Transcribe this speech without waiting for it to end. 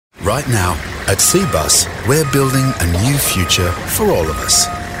Right now, at Cbus, we're building a new future for all of us.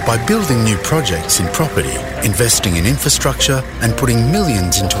 By building new projects in property, investing in infrastructure and putting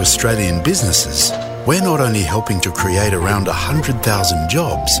millions into Australian businesses, we're not only helping to create around 100,000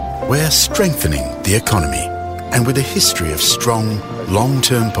 jobs, we're strengthening the economy. And with a history of strong,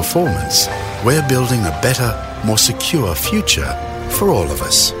 long-term performance, we're building a better, more secure future for all of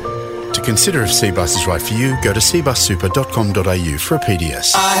us. To consider if Cbus is right for you, go to cbussuper.com.au for a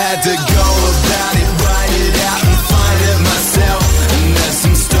PDS. I had to go about it, write it out and find it myself. And there's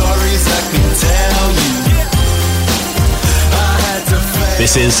some stories I can tell you.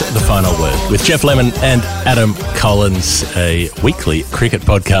 This is The Final Word with Geoff Lemon and Adam Collins, a weekly cricket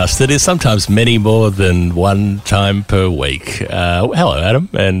podcast that is sometimes many more than one time per week. Hello, Adam,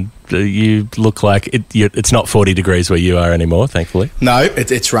 and you look like it's not 40 degrees where you are anymore, thankfully. No,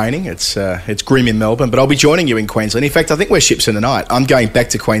 it's raining. It's grim in Melbourne, but I'll be joining you in Queensland. In fact, I think we're ships in the night. I'm going back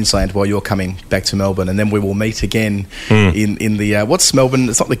to Queensland while you're coming back to Melbourne, and then we will meet again in the what's Melbourne?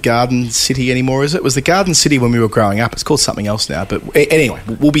 It's not the Garden City anymore, is it? It was the Garden City when we were growing up. It's called something else now. But anyway,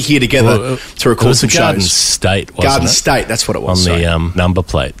 we'll be here together to record some shows. Garden State, wasn't Garden it? State, that's what it was. On the number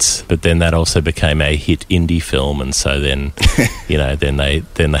plates, but then that also became a hit indie film, and so then then they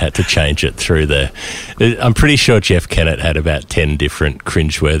had to change it through I'm pretty sure Jeff Kennett had about 10 different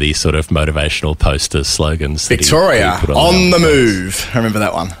cringeworthy sort of motivational poster slogans. Victoria, on the move. I remember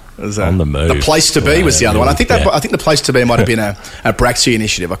that one. It was, on the move. The Place to Be was the other one. I think the Place to Be might have been a Braxy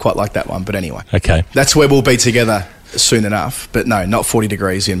initiative. I quite like that one. But anyway. Okay. That's where we'll be together soon enough. But no, not 40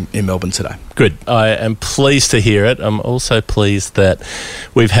 degrees in Melbourne today. Good. I am pleased to hear it. I'm also pleased that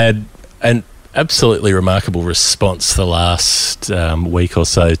we've had an absolutely remarkable response the last week or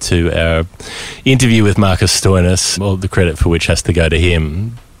so to our interview with Marcus Stoinis. Well, the credit for which has to go to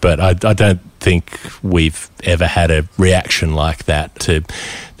him, but I don't think we've ever had a reaction like that to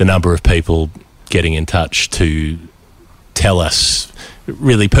the number of people getting in touch to tell us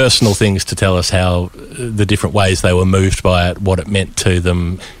really personal things, to tell us how the different ways they were moved by it, what it meant to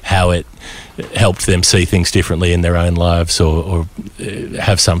them, how it helped them see things differently in their own lives, or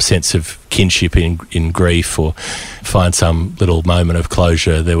have some sense of kinship in grief, or find some little moment of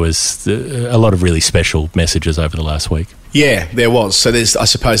closure. There was a lot of really special messages over the last week. Yeah, there was. So I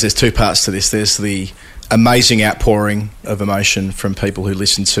suppose there's two parts to this. There's the amazing outpouring of emotion from people who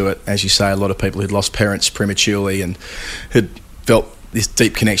listened to it. As you say, a lot of people who'd lost parents prematurely and had felt this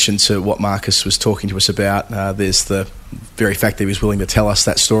deep connection to what Marcus was talking to us about. There's the very fact that he was willing to tell us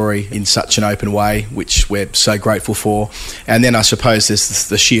that story in such an open way, which we're so grateful for. And then I suppose there's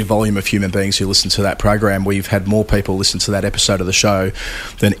the sheer volume of human beings who listen to that program. We've had more people listen to that episode of the show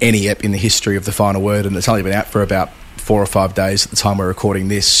than any ep in the history of The Final Word, and it's only been out for about 4 or 5 days at the time we're recording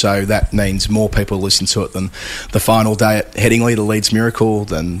this, so that means more people listen to it than the final day at Headingley, the Leeds Miracle,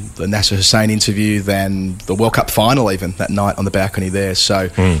 than the Nasser Hussain interview, than the World Cup final even that night on the balcony there. So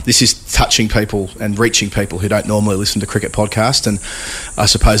this is touching people and reaching people who don't normally listen to cricket podcasts, and I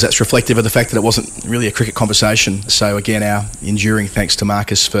suppose that's reflective of the fact that it wasn't really a cricket conversation. So again, our enduring thanks to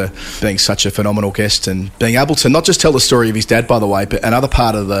Marcus for being such a phenomenal guest and being able to not just tell the story of his dad, by the way, but another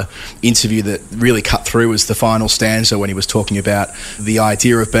part of the interview that really cut through was the final stanza when he was talking about the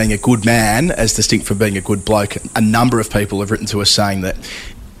idea of being a good man as distinct from being a good bloke. A number of people have written to us saying that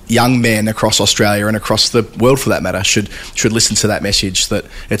young men across Australia and across the world, for that matter, should listen to that message, that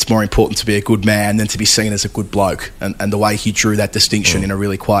it's more important to be a good man than to be seen as a good bloke. And the way he drew that distinction in a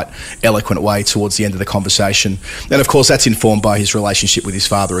really quite eloquent way towards the end of the conversation. And of course, that's informed by his relationship with his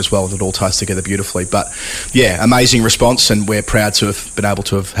father as well. It all ties together beautifully. But yeah, amazing response, and we're proud to have been able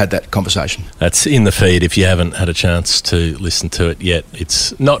to have had that conversation. That's in the feed if you haven't had a chance to listen to it yet.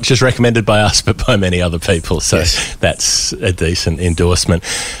 It's not just recommended by us, but by many other people. So yes, that's a decent endorsement.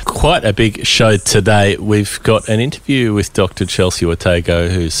 Quite a big show today. We've got an interview with Dr. Chelsea Watego,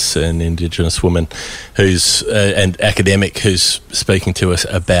 who's an Indigenous woman who's an academic who's speaking to us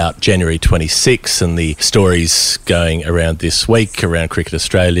about January 26 and the stories going around this week around Cricket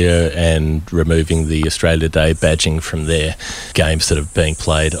Australia and removing the Australia Day badging from their games that are being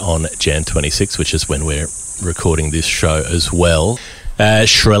played on Jan 26, which is when we're recording this show as well.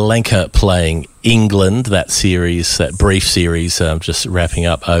 Sri Lanka playing England, that brief series, just wrapping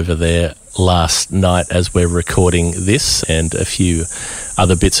up over there last night as we're recording this, and a few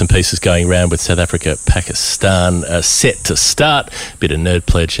other bits and pieces going around with South Africa, Pakistan set to start. Bit of Nerd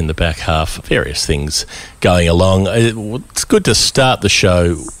Pledge in the back half, various things going along. It's good to start the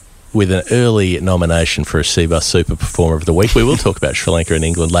show with an early nomination for a Cbus Super Performer of the Week. We will talk about Sri Lanka and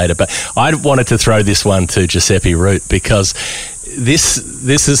England later, but I wanted to throw this one to Giuseppe Root because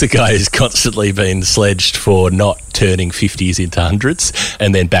this is a guy who's constantly been sledged for not turning 50s into hundreds,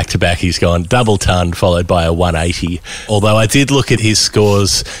 and then back-to-back he's gone double ton followed by a 180. Although I did look at his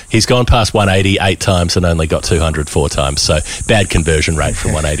scores, he's gone past 180 8 times and only got 200 4 times, so bad conversion rate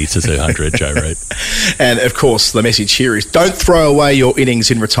from 180 to 200, Joe Root. And of course, the message here is don't throw away your innings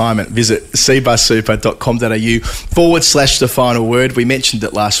in retirement. Visit cbussuper.com.au/the final word. We mentioned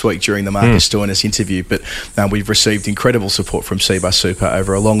it last week during the Marcus Stoinis interview, but we've received incredible support from Cbus Super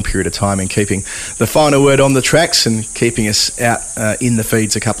over a long period of time in keeping the final word on the tracks and keeping us out in the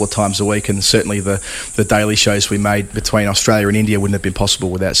feeds a couple of times a week. And certainly the daily shows we made between Australia and India wouldn't have been possible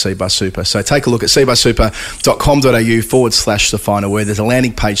without Cbus Super. So take a look at cbussuper.com.au/the final word. There's a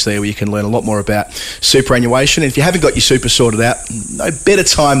landing page there where you can learn a lot more about superannuation. And if you haven't got your super sorted out, no better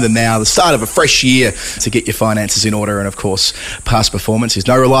time than now, the start of a fresh year, to get your finances in order. And of course, past performance is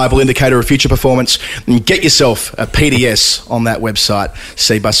no reliable indicator of future performance. And get yourself a PDS on that website,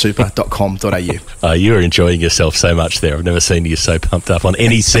 cbussuper.com.au. You're enjoying yourself so much there. I've never seen you so pumped up on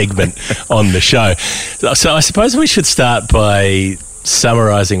any segment on the show. So I suppose we should start by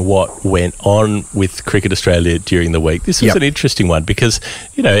summarising what went on with Cricket Australia during the week. This was an interesting one because,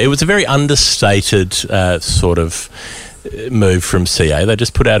 it was a very understated sort of move from CA. They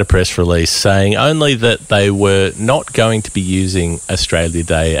just put out a press release saying only that they were not going to be using Australia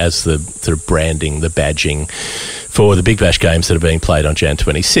Day as the sort of branding, the badging for the Big Bash games that are being played on Jan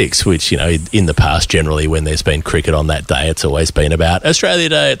 26, which, in the past, generally when there's been cricket on that day, it's always been about Australia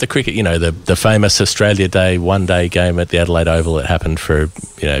Day at the cricket, the famous Australia Day one-day game at the Adelaide Oval that happened for,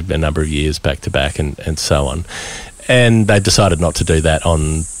 a number of years back-to-back and so on. And they decided not to do that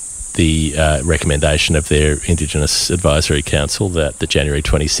on the recommendation of their Indigenous Advisory Council that the January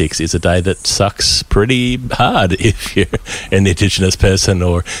 26 is a day that sucks pretty hard if you're an Indigenous person,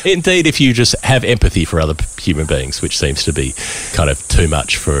 or indeed if you just have empathy for other human beings, which seems to be kind of too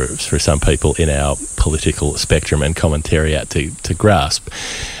much for some people in our political spectrum and commentariat to grasp.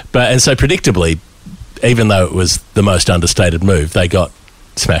 And so predictably, even though it was the most understated move, they got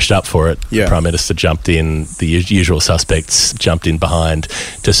smashed up for it. Yeah. The Prime Minister jumped in, the usual suspects jumped in behind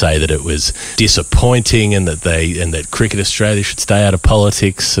to say that it was disappointing and that Cricket Australia should stay out of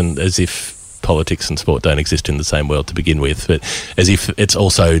politics, and as if politics and sport don't exist in the same world to begin with, but as if it's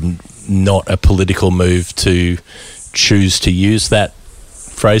also not a political move to choose to use that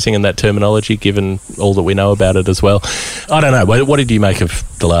phrasing and that terminology, given all that we know about it as well. I don't know. What did you make of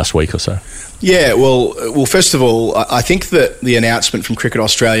the last week or so? Yeah, well, first of all, I think that the announcement from Cricket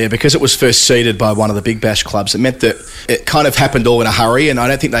Australia, because it was first seeded by one of the Big Bash clubs, it meant that it kind of happened all in a hurry, and I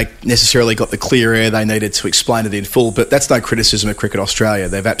don't think they necessarily got the clear air they needed to explain it in full, but that's no criticism of Cricket Australia.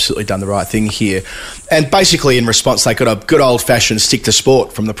 They've absolutely done the right thing here. And basically, in response, they got a good old-fashioned stick to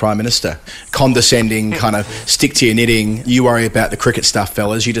sport from the Prime Minister. Condescending, kind of stick to your knitting. You worry about the cricket stuff,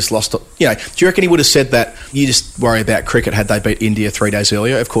 fellas. You just lost... do you reckon he would have said that you just worry about cricket had they beat India 3 days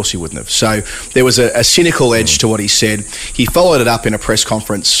earlier? Of course he wouldn't have. So there was a cynical edge to what he said. He followed it up in a press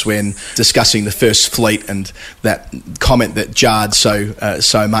conference when discussing the First Fleet and that comment that jarred so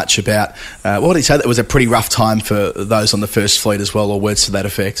much about... what did he say? That it was a pretty rough time for those on the First Fleet as well, or words to that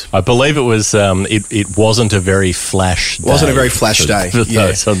effect. I believe it was... it wasn't a very flash day. It wasn't a very flash day.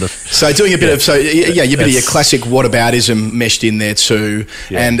 Yeah. So doing a bit of... your bit of your classic whataboutism meshed in there too.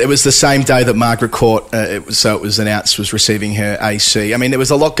 Yeah. And it was the same day that Margaret Court, it was announced, was receiving her AC. I mean, there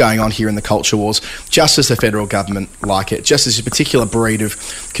was a lot going on here in the culture wars, just as the federal government like it, just as a particular breed of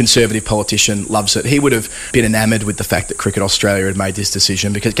Conservative politician loves it. He would have been enamoured with the fact that Cricket Australia had made this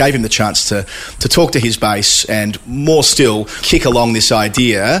decision, because it gave him the chance to talk to his base and, more still, kick along this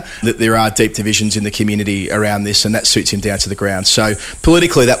idea that there are deep divisions in the community around this, and that suits him down to the ground. So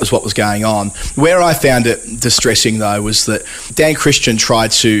politically, that was what was going on. Where I found it distressing, though, was that Dan Christian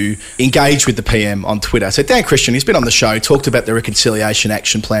tried to engage with the PM on Twitter. So Dan Christian, he's been on the show, talked about the Reconciliation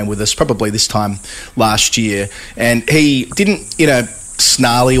Action Plan with us probably this time last year, and he didn't, in a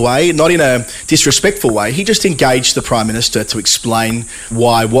snarly way, not in a disrespectful way, he just engaged the Prime Minister to explain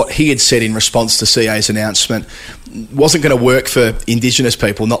why what he had said in response to CA's announcement wasn't going to work for Indigenous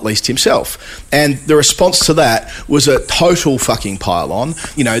people, not least himself. And the response to that was a total fucking pile-on.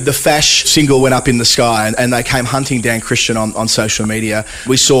 The Fash single went up in the sky and they came hunting Dan Christian on social media.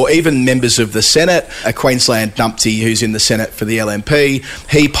 We saw even members of the Senate, a Queensland numpty who's in the Senate for the LNP,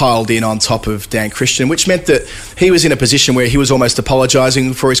 he piled in on top of Dan Christian, which meant that he was in a position where he was almost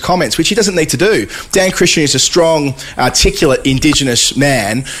apologising for his comments, which he doesn't need to do. Dan Christian is a strong, articulate Indigenous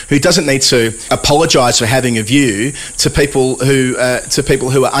man who doesn't need to apologise for having a view view to people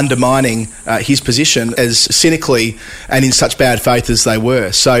who are undermining his position as cynically and in such bad faith as they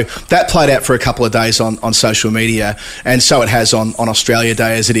were. So that played out for a couple of days on social media, and so it has on Australia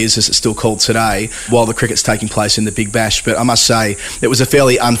Day, as it's still called today, while the cricket's taking place in the Big Bash. But I must say, it was a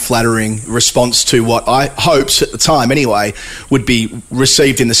fairly unflattering response to what I hoped at the time anyway would be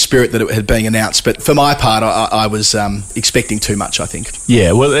received in the spirit that it had been announced. But for my part, I was expecting too much, I think.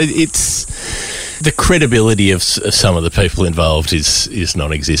 Yeah, well, it's the credibility of some of the people involved is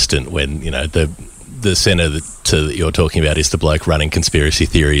non-existent when, you know, the centre that you're talking about is the bloke running conspiracy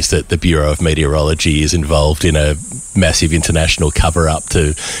theories that the Bureau of Meteorology is involved in a massive international cover-up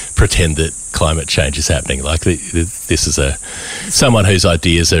to pretend that climate change is happening. Like, this is someone whose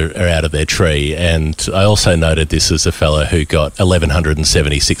ideas are out of their tree. And I also noted this as a fellow who got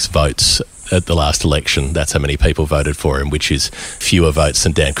 1,176 votes at the last election. That's how many people voted for him, which is fewer votes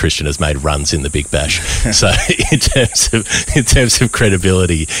than Dan Christian has made runs in the Big Bash. So in terms of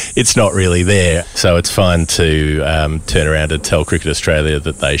credibility, it's not really there. So it's fine to turn around and tell Cricket Australia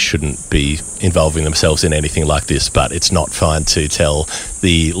that they shouldn't be involving themselves in anything like this, but it's not fine to tell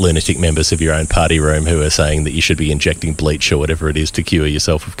the lunatic members of your own party room who are saying that you should be injecting bleach or whatever it is to cure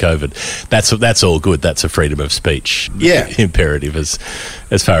yourself of COVID. That's all good. That's a freedom of speech imperative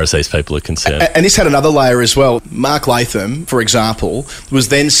as far as these people are concerned. And this had another layer as well. Mark Latham, for example, was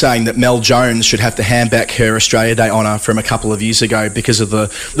then saying that Mel Jones should have to hand back her Australia Day honour from a couple of years ago because of the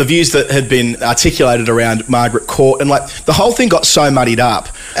views that had been articulated around Margaret Court. And like, the whole thing got so muddied up.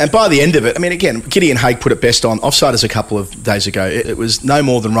 And by the end of it, I mean, again, Gideon Haigh put it best on Offsiders a couple of days ago. It was no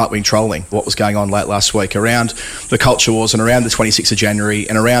more than right-wing trolling, what was going on late last week around the culture wars and around the 26th of January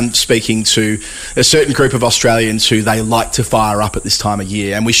and around speaking to a certain group of Australians who they like to fire up at this time of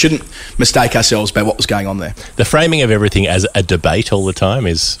year. And we shouldn't mistake ourselves by what was going on there. The framing of everything as a debate all the time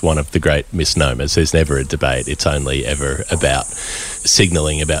is one of the great misnomers. There's never a debate. It's only ever about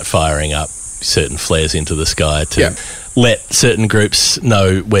signalling, about firing up certain flares into the sky to let certain groups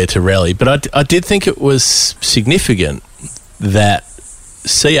know where to rally. But I did think it was significant that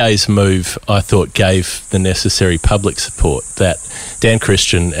CA's move, I thought, gave the necessary public support, that Dan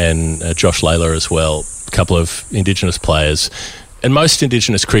Christian and Josh Layla as well, a couple of Indigenous players, and most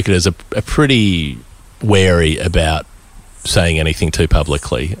Indigenous cricketers are pretty wary about saying anything too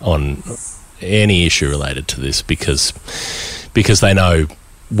publicly on any issue related to this because they know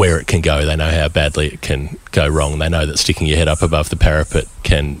where it can go. They know how badly it can go wrong. They know that sticking your head up above the parapet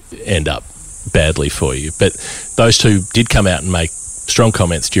can end up badly for you. But those two did come out and make strong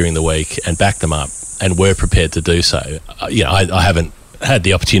comments during the week and back them up and were prepared to do so. You know, I haven't had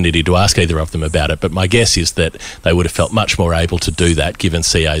the opportunity to ask either of them about it, but my guess is that they would have felt much more able to do that given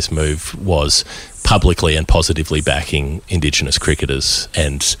CA's move was publicly and positively backing Indigenous cricketers,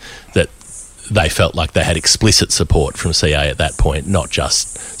 and that they felt like they had explicit support from CA at that point, not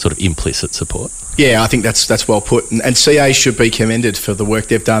just sort of implicit support. Yeah, I think that's well put. And CA should be commended for the work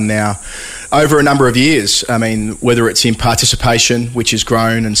they've done now over a number of years. I mean, whether it's in participation, which has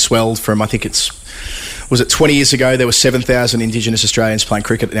grown and swelled from, I think was it 20 years ago, there were 7,000 Indigenous Australians playing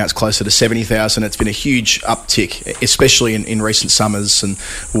cricket. Now it's closer to 70,000. It's been a huge uptick, especially in recent summers. And,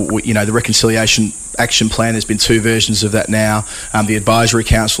 you know, the Reconciliation Action Plan, there's been two versions of that now. The Advisory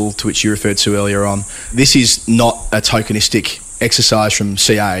Council, to which you referred to earlier on. This is not a tokenistic exercise from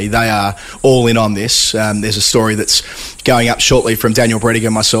CA. They are all in on this. There's a story that's going up shortly from Daniel Brediger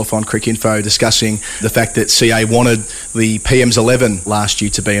and myself on Cricinfo discussing the fact that CA wanted the PM's 11 last year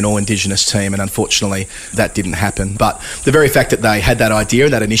to be an all-Indigenous team, and unfortunately that didn't happen. But the very fact that they had that idea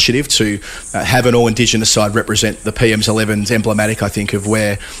and that initiative to have an all-Indigenous side represent the PM's 11 is emblematic, I think, of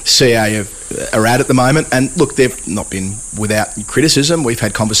where CA are at the moment. And look, they've not been without criticism. We've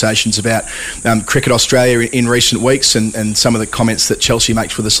had conversations about Cricket Australia in recent weeks and some of the comments that Chelsea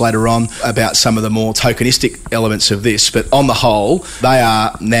makes with us later on about some of the more tokenistic elements of this. But on the whole, they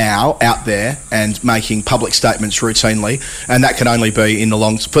are now out there and making public statements routinely, and that can only be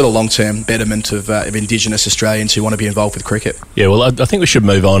for the long-term betterment of Indigenous Australians who want to be involved with cricket. Yeah, well, I think we should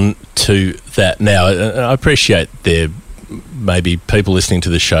move on to that now. I appreciate there may be people listening to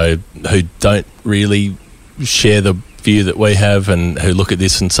the show who don't really share the view that we have and who look at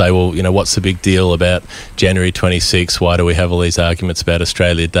this and say, well, you know, what's the big deal about January 26? Why do we have all these arguments about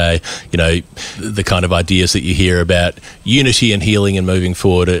Australia Day? You know, the kind of ideas that you hear about unity and healing and moving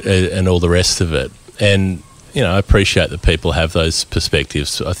forward and all the rest of it. And, you know, I appreciate that people have those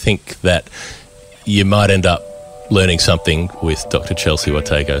perspectives. I think that you might end up learning something with Dr. Chelsea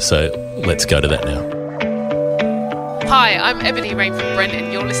Watego. So let's go to that now. Hi, I'm Ebony Rainford Brent,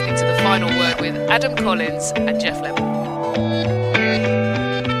 and you're listening to The Final Word with Adam Collins and Geoff Lemon.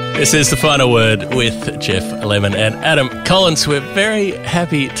 This is The Final Word with Geoff Lemon and Adam Collins. We're very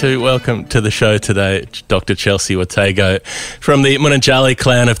happy to welcome to the show today Dr. Chelsea Watego from the Mununjali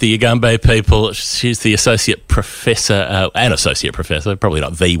clan of the Yugambeh people. She's the Associate Professor, probably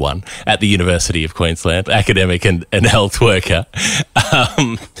not the one, at the University of Queensland, academic and health worker,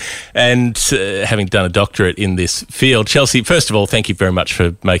 and having done a doctorate in this field. Chelsea, first of all, thank you very much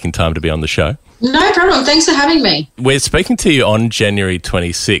for making time to be on the show. No problem. Thanks for having me. We're speaking to you on January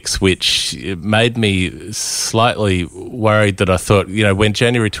 26, which made me slightly worried that I thought, when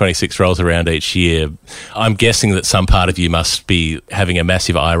January 26 rolls around each year, I'm guessing that some part of you must be having a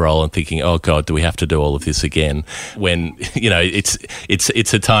massive eye roll and thinking, oh God, do we have to do all of this again? When,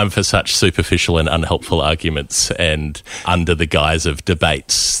 it's a time for such superficial and unhelpful arguments and under the guise of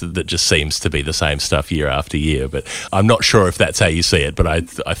debates that just seems to be the same stuff year after year. But I'm not sure if that's how you see it, but I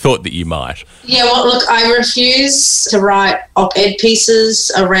thought that you might. Yeah, well, look, I refuse to write op-ed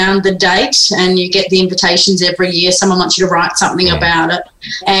pieces around the date, and you get the invitations every year. Someone wants you to write something about it.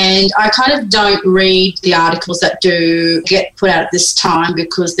 And I kind of don't read the articles that do get put out at this time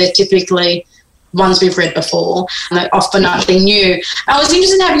because they're typically ones we've read before, and they offer nothing new. I was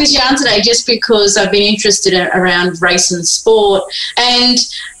interested in having this yarn today just because I've been interested around race and sport, and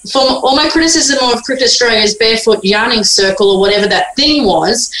for all my criticism of Cricket Australia's barefoot yarning circle or whatever that thing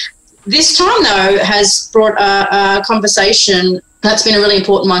was, this time, though, has brought a conversation that's been a really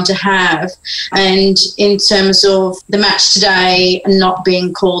important one to have. And in terms of the match today not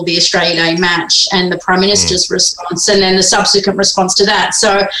being called the Australia Day match and the Prime Minister's response and then the subsequent response to that.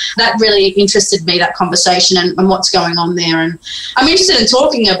 So that really interested me, that conversation and what's going on there. And I'm interested in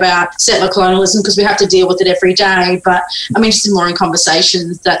talking about settler colonialism because we have to deal with it every day, but I'm interested more in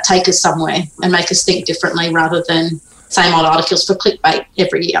conversations that take us somewhere and make us think differently rather than same old articles for clickbait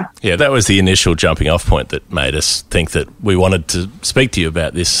every year. Yeah, that was the initial jumping off point that made us think that we wanted to speak to you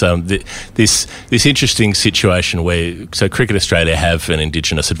about this this interesting situation where Cricket Australia have an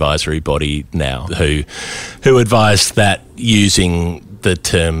Indigenous advisory body now who advised that using the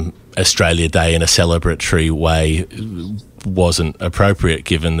term Australia Day in a celebratory way wasn't appropriate,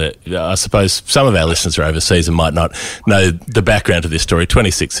 given that I suppose some of our listeners are overseas and might not know the background to this story.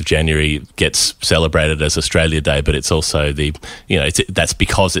 26th of January gets celebrated as Australia Day, but it's also that's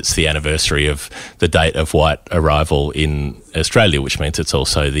because it's the anniversary of the date of white arrival in Australia, which means it's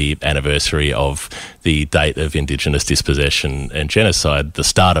also the anniversary of the date of Indigenous dispossession and genocide, the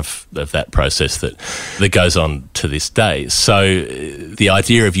start of that process that goes on to this day. So the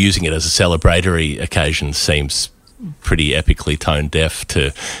idea of using it as a celebratory occasion seems pretty epically tone deaf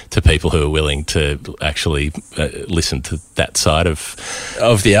to people who are willing to actually listen to that side of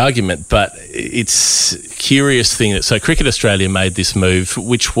the argument. But it's a curious thing that Cricket Australia made this move,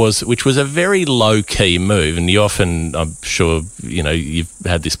 which was a very low key move, and you often, I'm sure, you've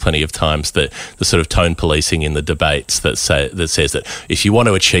had this plenty of times, that the sort of tone policing in the debates that says that if you want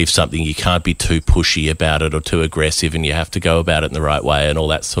to achieve something, you can't be too pushy about it or too aggressive, and you have to go about it in the right way and all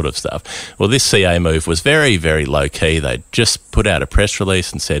that sort of stuff. Well, this CA move was very, very low key. They just put out a press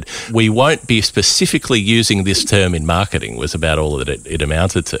release and said, we won't be specifically using this term in marketing, was about all that it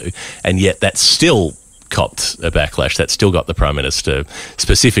amounted to. And yet that's still copped a backlash. That still got the Prime Minister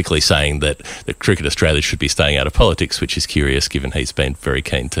specifically saying that Cricket Australia should be staying out of politics, which is curious given he's been very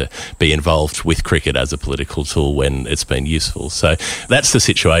keen to be involved with cricket as a political tool when it's been useful. So that's the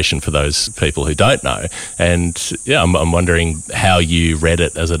situation for those people who don't know. And yeah, I'm wondering how you read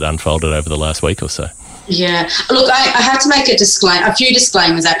it as it unfolded over the last week or so. Yeah. Look, I have to make a few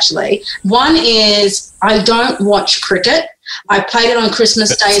disclaimers, actually. One is I don't watch cricket. I played it on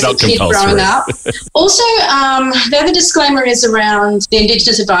Christmas Day as a kid growing up. Also, the other disclaimer is around the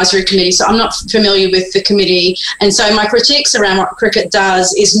Indigenous Advisory Committee. So I'm not familiar with the committee. And so my critiques around what cricket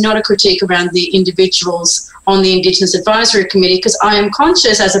does is not a critique around the individuals on the Indigenous Advisory Committee, because I am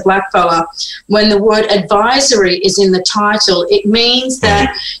conscious as a blackfella when the word advisory is in the title, it means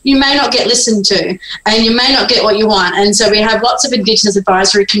that you may not get listened to and you may not get what you want. And so we have lots of Indigenous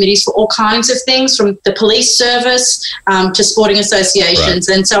Advisory Committees for all kinds of things, from the police service to sporting associations.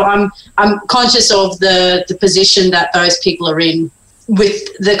 Right. And so I'm conscious of the position that those people are in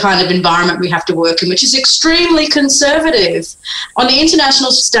with the kind of environment we have to work in, which is extremely conservative. On the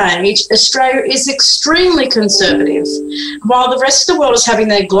international stage, Australia is extremely conservative. While the rest of the world is having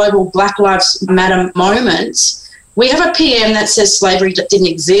their global Black Lives Matter moment, we have a PM that says slavery didn't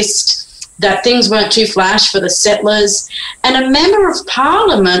exist, that things weren't too flash for the settlers, and a member of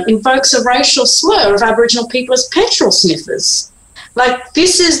parliament invokes a racial slur of Aboriginal people as petrol sniffers. Like,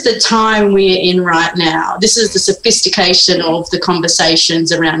 this is the time we're in right now. This is the sophistication of the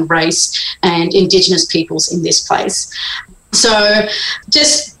conversations around race and Indigenous peoples in this place. So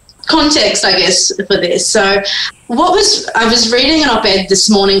just context, I guess, for this. So I was reading an op-ed this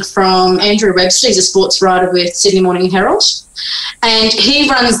morning from Andrew Webster. He's a sports writer with Sydney Morning Herald. And he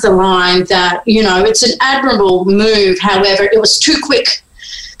runs the line that, it's an admirable move. However, it was too quick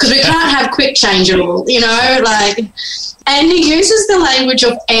because we can't have quick change at all, and he uses the language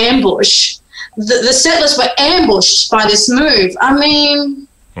of ambush. The settlers were ambushed by this move. I mean,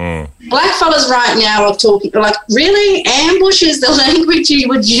 blackfellas right now are talking like, really? Ambush is the language you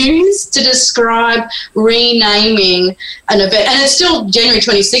would use to describe renaming an event. And it's still January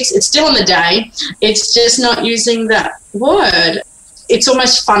 26th. It's still on the day. It's just not using that word. It's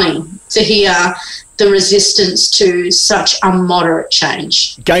almost funny to hear the resistance to such a moderate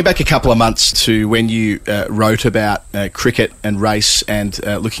change. Going back a couple of months to when you wrote about cricket and race and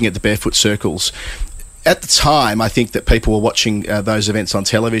looking at the barefoot circles, at the time, I think that people were watching those events on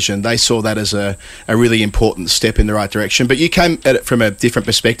television. They saw that as a really important step in the right direction. But you came at it from a different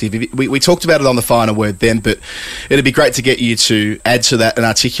perspective. We talked about it on the final word then, but it'd be great to get you to add to that and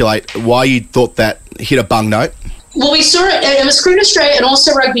articulate why you thought that hit a bung note. Well, we saw it was Cricket Australia and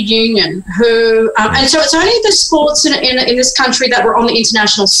also Rugby Union who, and so it's only the sports in this country that were on the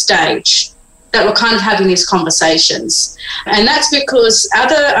international stage that were kind of having these conversations. And that's because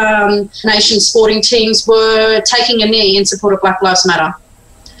other nation sporting teams were taking a knee in support of Black Lives Matter.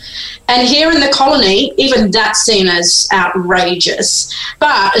 And here in the colony, even that's seen as outrageous.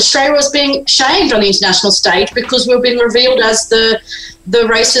 But Australia was being shamed on the international stage because we're being revealed as the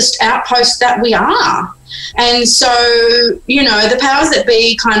racist outpost that we are. And so, the powers that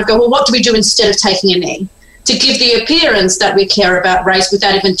be kind of go, well, what do we do instead of taking a knee? To give the appearance that we care about race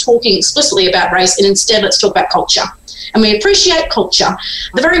without even talking explicitly about race, and instead let's talk about culture. And we appreciate culture.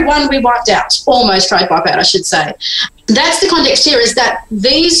 The very one we wiped out, almost tried to wipe out, I should say. That's the context here, is that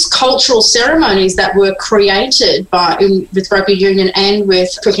these cultural ceremonies that were created with Rugby Union and with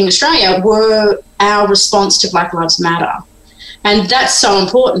Cricket Australia were our response to Black Lives Matter. And that's so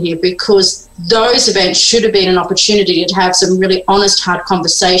important here because those events should have been an opportunity to have some really honest, hard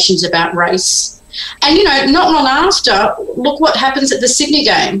conversations about race. And, not long after, look what happens at the Sydney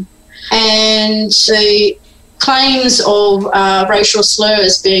game and the claims of racial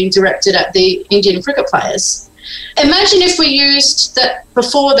slurs being directed at the Indian cricket players. Imagine if we used that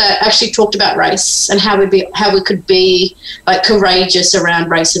before that, actually talked about race and how we could be like courageous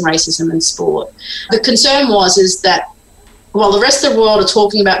around race and racism in sport. The concern is that while the rest of the world are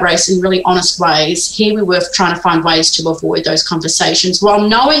talking about race in really honest ways, here we were trying to find ways to avoid those conversations while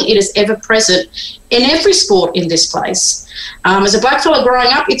knowing it is ever present in every sport in this place. As a black fella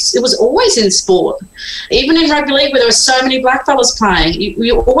growing up, it was always in sport. Even in rugby league where there were so many black fellas playing,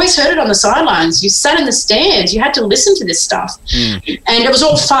 you always heard it on the sidelines. You sat in the stands. You had to listen to this stuff. And it was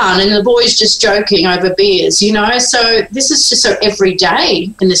all fun and the boys just joking over beers, So this is just so every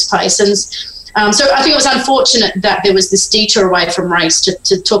day in this place. And so I think it was unfortunate that there was this detour away from race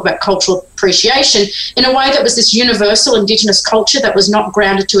to talk about cultural appreciation in a way that was this universal Indigenous culture that was not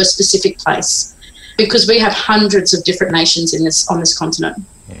grounded to a specific place, because we have hundreds of different nations on this continent,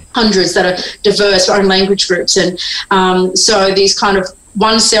 hundreds that are diverse, our own language groups. And so these kind of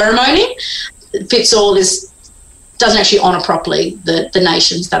one ceremony fits all this doesn't actually honour properly the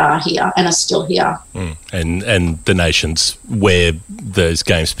nations that are here and are still here. And the nations where those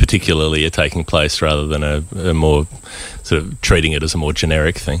games particularly are taking place rather than a more sort of treating it as a more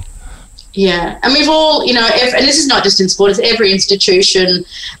generic thing. Yeah, and we've all, and this is not just in sport, it's every institution,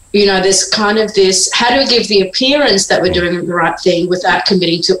 there's kind of this, how do we give the appearance that we're doing the right thing without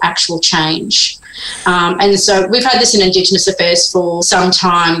committing to actual change? And so we've had this in Indigenous affairs for some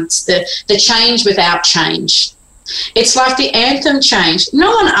time. It's the change without change. It's like the anthem changed.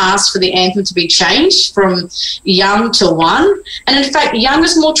 No one asked for the anthem to be changed from young to one. And in fact, young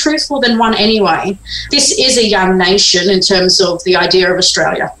is more truthful than one anyway. This is a young nation in terms of the idea of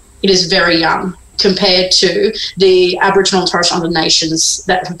Australia. It is very young compared to the Aboriginal and Torres Strait Islander nations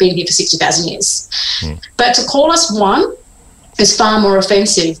that have been here for 60,000 years. But to call us one is far more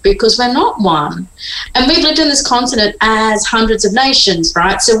offensive because we're not one. And we've lived in this continent as hundreds of nations,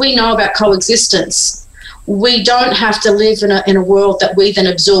 right? So we know about coexistence. We don't have to live in a world that we then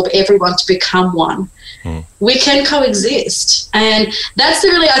absorb everyone to become one. We can coexist. And that's the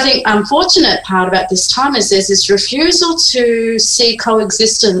really, I think, unfortunate part about this time is there's this refusal to see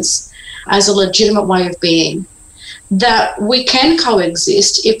coexistence as a legitimate way of being, that we can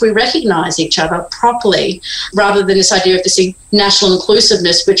coexist if we recognise each other properly rather than this idea of this national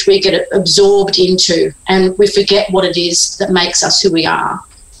inclusiveness which we get absorbed into and we forget what it is that makes us who we are.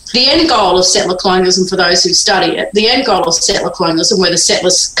 The end goal of settler colonialism, for those who study it, the end goal of settler colonialism, where the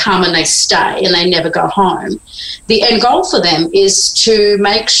settlers come and they stay and they never go home, the end goal for them is to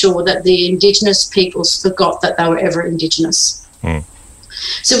make sure that the Indigenous peoples forgot that they were ever Indigenous.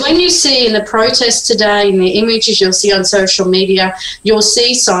 So when you see in the protests today, in the images you'll see on social media, you'll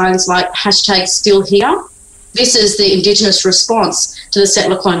see signs like #StillHere. This is the Indigenous response to the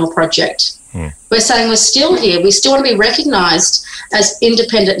settler colonial project. We're saying we're still here. We still want to be recognised as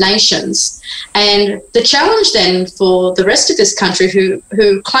independent nations. And the challenge then for the rest of this country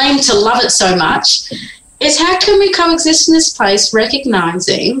who claim to love it so much is how can we coexist in this place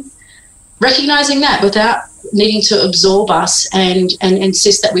recognising that without needing to absorb us and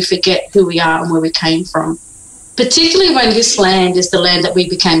insist that we forget who we are and where we came from, particularly when this land is the land that we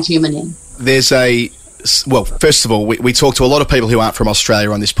became human in. Well, first of all, we talk to a lot of people who aren't from Australia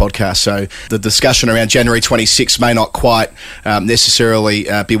on this podcast, so the discussion around January 26 may not quite necessarily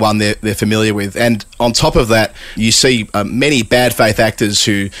be one they're familiar with. And on top of that, you see many bad faith actors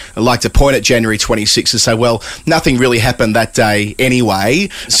who like to point at January 26 and say, well, nothing really happened that day anyway,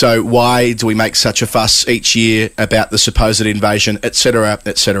 so why do we make such a fuss each year about the supposed invasion, etc.,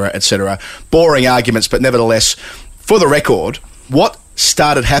 etc., etc. Boring arguments, but nevertheless, for the record, what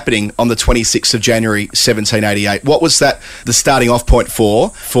started happening on the 26th of January 1788? What was that the starting off point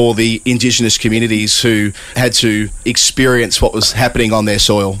for the Indigenous communities who had to experience what was happening on their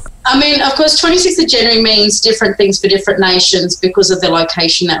soil? I mean, of course, 26th of January means different things for different nations because of the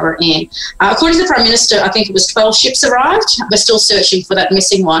location that we're in. According to the Prime Minister, I think it was 12 ships arrived. We're still searching for that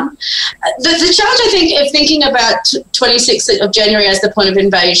missing one. The challenge, I think, of thinking about 26th of January as the point of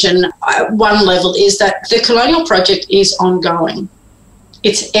invasion, one level, is that the colonial project is ongoing.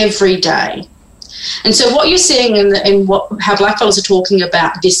 It's every day. And so what you're seeing how blackfellas are talking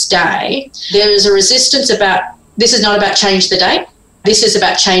about this day, there is a resistance about, this is not about change the date, this is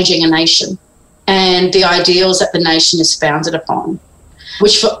about changing a nation and the ideals that the nation is founded upon,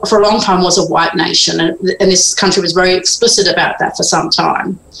 which for a long time was a white nation. And this country was very explicit about that for some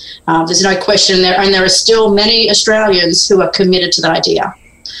time. There's no question there, and there are still many Australians who are committed to that idea,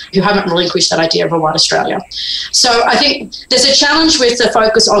 who haven't relinquished that idea of a white Australia. So I think there's a challenge with the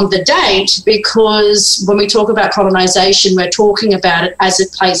focus on the date, because when we talk about colonisation, we're talking about it as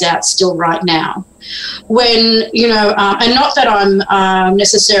it plays out still right now. When, and not that I'm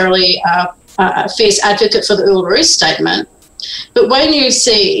necessarily a fierce advocate for the Uluru Statement, but when you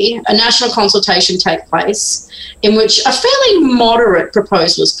see a national consultation take place in which a fairly moderate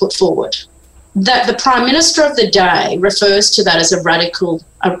proposal is put forward, that the Prime Minister of the day refers to that as a radical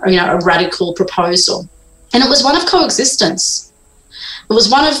proposal. And it was one of coexistence. It was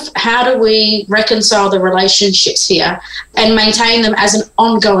one of how do we reconcile the relationships here and maintain them as an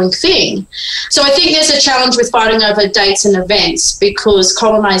ongoing thing. So I think there's a challenge with fighting over dates and events, because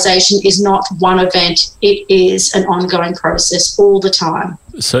colonisation is not one event, it is an ongoing process all the time.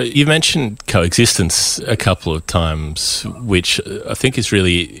 So you mentioned coexistence a couple of times, which I think is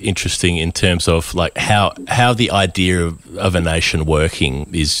really interesting in terms of like how the idea of a nation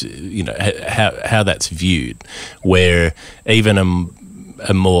working is, how that's viewed, where even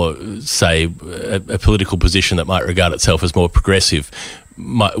a more, say, a political position that might regard itself as more progressive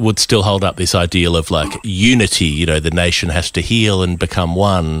would still hold up this ideal of like unity, the nation has to heal and become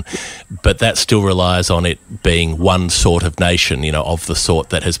one, but that still relies on it being one sort of nation, of the sort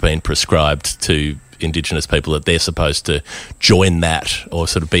that has been prescribed to Indigenous people, that they're supposed to join that or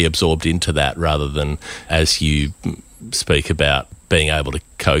sort of be absorbed into that, rather than, as you speak about, being able to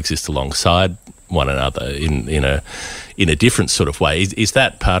coexist alongside one another in a different sort of way. Is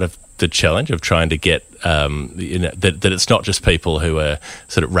that part of the challenge of trying to get that it's not just people who are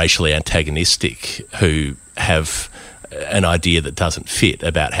sort of racially antagonistic who have an idea that doesn't fit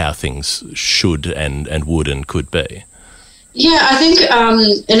about how things should and would and could be? Yeah, I think,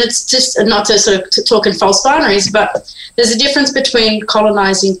 and it's just not to sort of talk in false binaries, but there's a difference between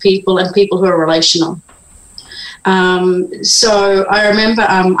colonising people and people who are relational. So I remember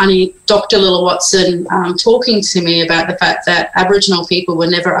Dr. Lilla Watson talking to me about the fact that Aboriginal people were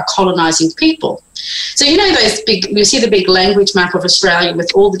never a colonising people. So you see the big language map of Australia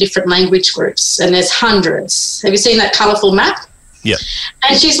with all the different language groups, and there's hundreds. Have you seen that colourful map? Yeah.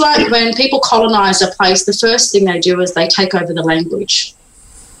 And she's like, when people colonise a place, the first thing they do is they take over the language.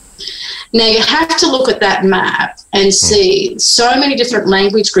 Now, you have to look at that map and see so many different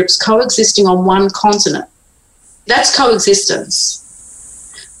language groups coexisting on one continent. That's coexistence.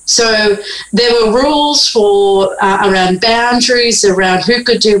 So there were rules for around boundaries, around who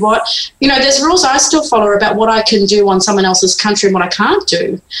could do what. There's rules I still follow about what I can do on someone else's country and what I can't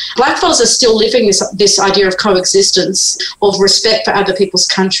do. Blackfellas are still living this idea of coexistence, of respect for other people's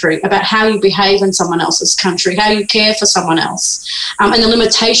country, about how you behave in someone else's country, how you care for someone else, and the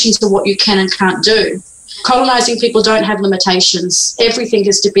limitations of what you can and can't do. Colonising people don't have limitations. Everything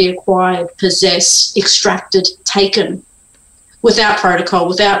is to be acquired, possessed, extracted, taken, without protocol,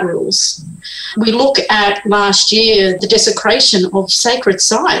 without rules. We look at last year the desecration of sacred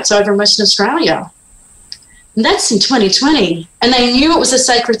sites over in Western Australia. And that's in 2020. And they knew it was a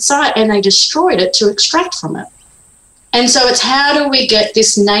sacred site and they destroyed it to extract from it. And so it's how do we get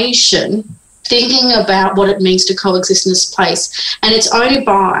this nation thinking about what it means to coexist in this place. And it's only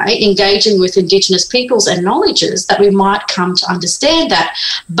by engaging with Indigenous peoples and knowledges that we might come to understand that.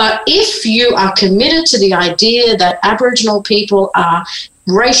 But if you are committed to the idea that Aboriginal people are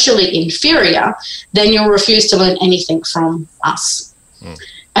racially inferior, then you'll refuse to learn anything from us.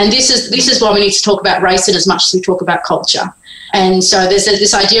 And this is why we need to talk about race in as much as we talk about culture. And so there's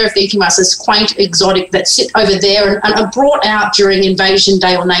this idea of thinking of us as quaint, exotic that sit over there and are brought out during Invasion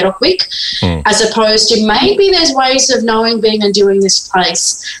Day or NAIDOC Week, as opposed to maybe there's ways of knowing, being and doing this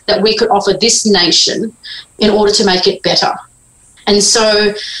place that we could offer this nation in order to make it better. And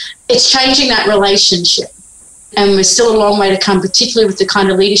so it's changing that relationship. And we're still a long way to come, particularly with the kind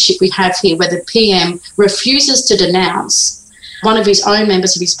of leadership we have here, where the PM refuses to denounce one of his own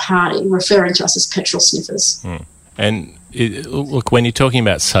members of his party, referring to us as petrol sniffers. And look, when you're talking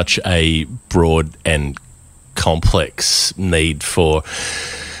about such a broad and complex need for,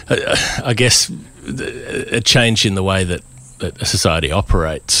 I guess, a change in the way that a society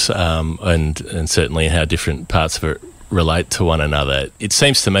operates, and certainly how different parts of it relate to one another, it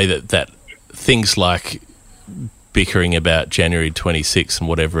seems to me that things like bickering about January 26 and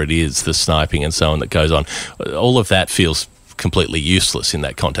whatever it is, the sniping and so on that goes on, all of that feels completely useless in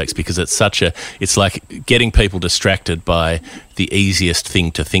that context, because it's like getting people distracted by the easiest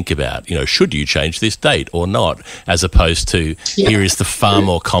thing to think about. Should you change this date or not, as opposed to here is the far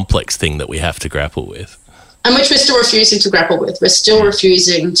more complex thing that we have to grapple with. And which we're still refusing to grapple with. We're still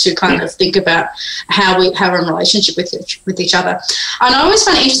refusing to kind of think about how we have a relationship with each other. And I always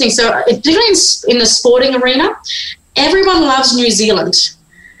find it interesting, so particularly in the sporting arena, everyone loves New Zealand.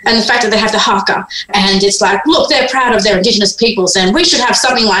 And the fact that they have the haka, and it's like, look, they're proud of their Indigenous peoples and we should have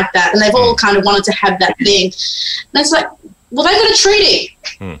something like that. And they've all kind of wanted to have that thing. And it's like, well, they've got a treaty.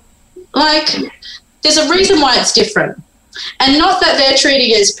 Like, there's a reason why it's different. And not that their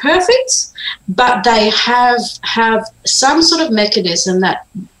treaty is perfect, but they have some sort of mechanism that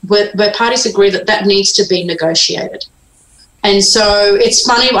where parties agree that needs to be negotiated. And so it's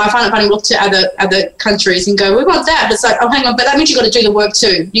funny, I find it funny, look to other countries and go, we want that. But it's like, oh, hang on, but that means you've got to do the work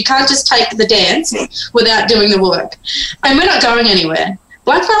too. You can't just take the dance without doing the work. And we're not going anywhere.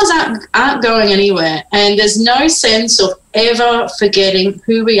 Blackfellas aren't going anywhere. And there's no sense of ever forgetting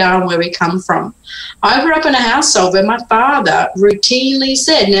who we are and where we come from. I grew up in a household where my father routinely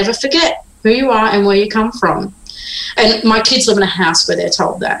said, never forget who you are and where you come from. And my kids live in a house where they're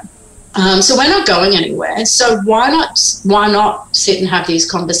told that. So we're not going anywhere. So why not sit and have these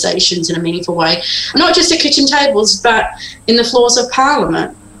conversations in a meaningful way? Not just at kitchen tables, but in the floors of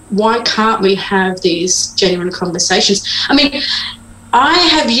Parliament. Why can't we have these genuine conversations? I mean, I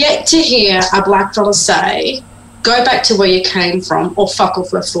have yet to hear a blackfella say, go back to where you came from or fuck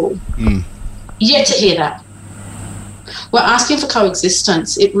off, we're full. Yet to hear that. We're asking for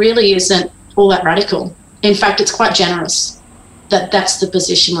coexistence. It really isn't all that radical. In fact, it's quite generous. That's the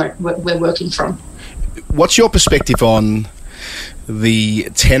position we're working from. What's your perspective on the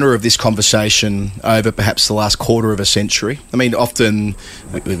tenor of this conversation over perhaps the last quarter of a century? I mean, often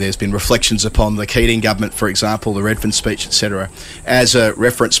there's been reflections upon the Keating government, for example, the Redfern speech, etc., as a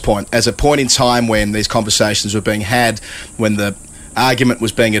reference point, as a point in time when these conversations were being had, when the argument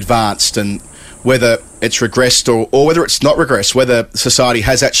was being advanced, and whether it's regressed or whether it's not regressed, whether society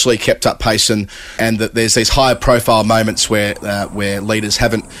has actually kept up pace and that there's these higher profile moments where leaders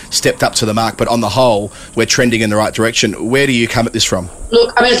haven't stepped up to the mark, but on the whole, we're trending in the right direction. Where do you come at this from?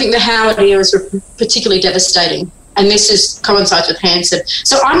 Look, I mean, I think the Howard era is particularly devastating, and this coincides with Hanson.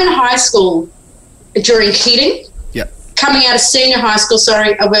 So I'm in high school during Keating. Yep. Coming out of senior high school,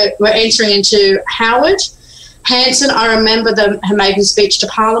 we're entering into Howard. Hanson, I remember her maiden speech to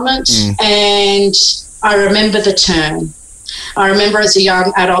Parliament, and I remember the turn. I remember as a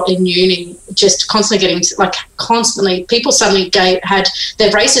young adult in uni just constantly people suddenly had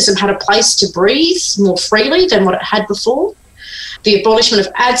their racism had a place to breathe more freely than what it had before. the abolishment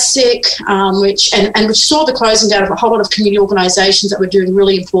of ADSIC, which saw the closing down of a whole lot of community organisations that were doing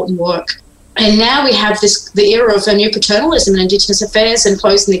really important work. And now we have the era of new paternalism in Indigenous affairs and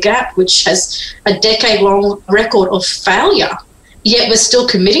Closing the Gap, which has a decade-long record of failure, yet we're still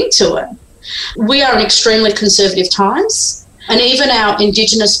committing to it. We are in extremely conservative times, and even our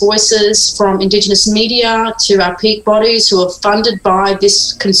Indigenous voices, from Indigenous media to our peak bodies who are funded by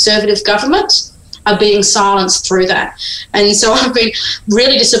this conservative government, are being silenced through that. And so I've been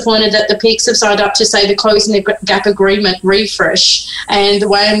really disappointed that the peaks have signed up to, say, the Closing the Gap Agreement refresh, and the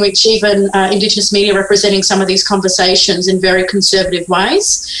way in which even Indigenous media representing some of these conversations in very conservative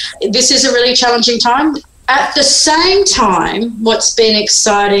ways. This is a really challenging time. At the same time, what's been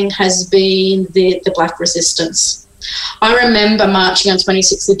exciting has been the Black resistance. I remember marching on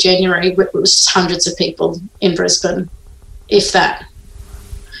 26th of January, it was hundreds of people in Brisbane, if that.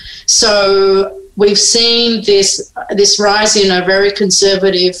 So we've seen this rise in a very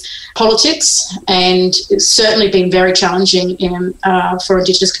conservative politics, and it's certainly been very challenging for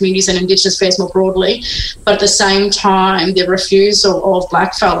Indigenous communities and Indigenous affairs more broadly. But at the same time, the refusal of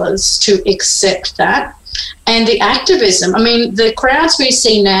blackfellas to accept that, and the activism. I mean, the crowds we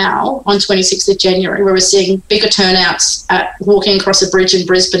see now on 26th of January, where we're seeing bigger turnouts at walking across a bridge in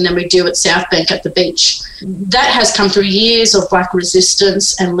Brisbane than we do at South Bank at the beach. That has come through years of Black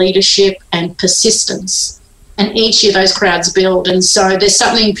resistance and leadership and persistence. And each year those crowds build. And so there's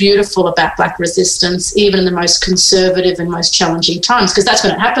something beautiful about Black resistance, even in the most conservative and most challenging times, because that's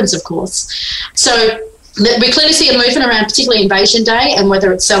when it happens, of course. So we clearly see a movement around particularly Invasion Day and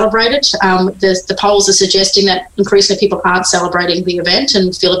whether it's celebrated. The polls are suggesting that increasingly people aren't celebrating the event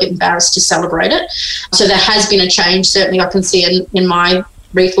and feel a bit embarrassed to celebrate it. So there has been a change, certainly I can see in my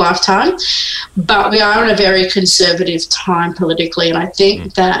brief lifetime. But we are in a very conservative time politically, and I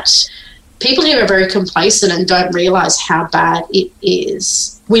think that people here are very complacent and don't realise how bad it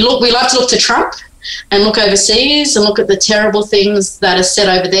is. We love to look to Trump and look overseas and look at the terrible things that are said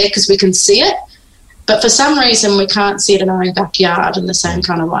over there because we can see it. But for some reason, we can't see it in our own backyard in the same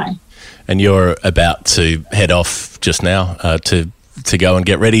kind of way. And you're about to head off just now to go and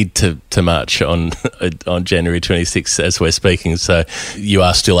get ready to march on January 26th as we're speaking. So you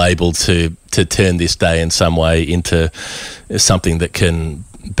are still able to turn this day in some way into something that can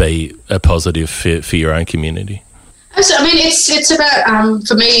be a positive for your own community. I mean, it's about,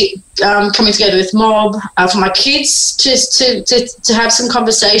 for me, coming together with Mob, for my kids to have some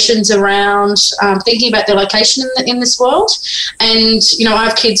conversations around thinking about their location in this world. And, you know, I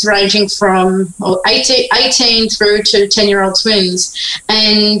have kids ranging from 18 through to 10-year-old twins.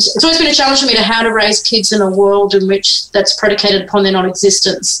 And it's always been a challenge for me to how to raise kids in a world in which that's predicated upon their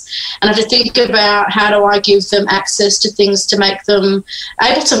non-existence. And I have to think about how do I give them access to things to make them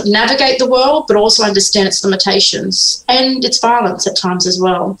able to navigate the world, but also understand its limitations and its violence at times as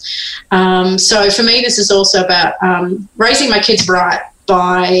well. So for me, this is also about raising my kids right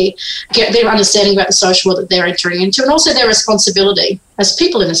by their understanding about the social world that they're entering into, and also their responsibility as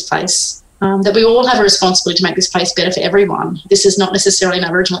people in this place. That we all have a responsibility to make this place better for everyone. This is not necessarily an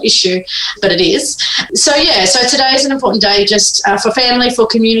Aboriginal issue, but it is. So today is an important day just for family, for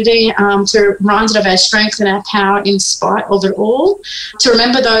community, to remind us of our strength and our power in spite of it all, to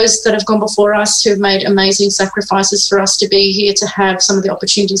remember those that have gone before us who've made amazing sacrifices for us to be here, to have some of the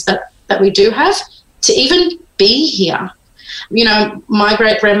opportunities that we do have, to even be here. You know, my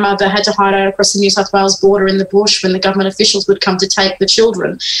great-grandmother had to hide out across the New South Wales border in the bush when the government officials would come to take the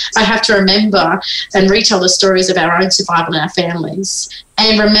children. I have to remember and retell the stories of our own survival and our families,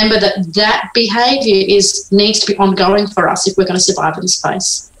 and remember that behaviour needs to be ongoing for us if we're going to survive in this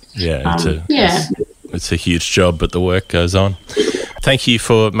place. It's a huge job, but the work goes on. Thank you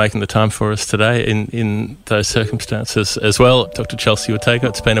for making the time for us today in those circumstances as well. Dr. Chelsea Ortega,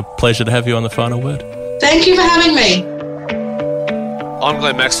 it's been a pleasure to have you on The Final Word. Thank you for having me. I'm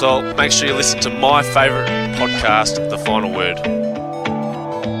Glenn Maxwell. Make sure you listen to my favourite podcast, The Final Word.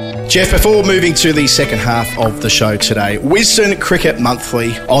 Jeff, before moving to the second half of the show today, Wisden Cricket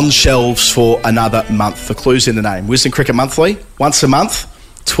Monthly on shelves for another month. The clue's in the name. Wisden Cricket Monthly, once a month,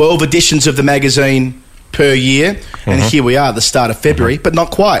 12 editions of the magazine per year. And here we are at the start of February, but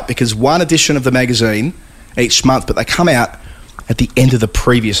not quite, because one edition of the magazine each month, but they come out at the end of the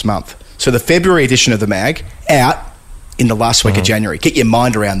previous month. So the February edition of the mag out in the last week of January. Get your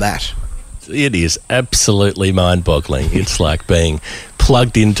mind around that. It is absolutely mind-boggling. It's like being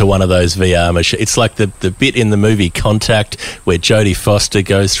plugged into one of those VR machines. It's like the bit in the movie Contact where Jodie Foster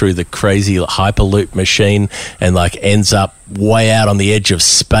goes through the crazy Hyperloop machine and like ends up way out on the edge of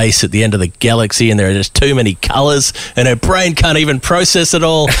space at the end of the galaxy, and there are just too many colours and her brain can't even process it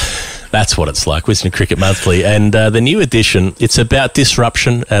all. That's what it's like, Wisden Cricket Monthly. And the new edition, it's about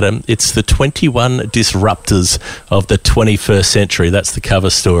disruption, Adam. It's the 21 disruptors of the 21st century. That's the cover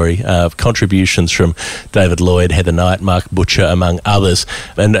story. Contributions from David Lloyd, Heather Knight, Mark Butcher, among others.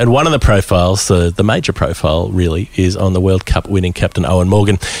 And one of the profiles, the major profile really, is on the World Cup winning captain Owen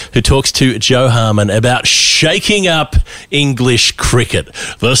Morgan, who talks to Joe Harmon about shaking up English cricket,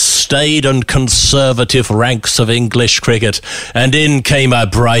 the staid and conservative ranks of English cricket. And in came a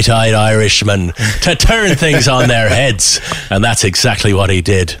bright-eyed Irishman to turn things on their heads. And that's exactly what he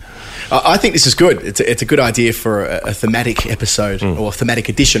did. I think this is good. It's a good idea for a thematic episode, or a thematic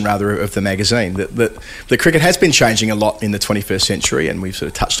edition, rather, of the magazine. That cricket has been changing a lot in the 21st century, and we've sort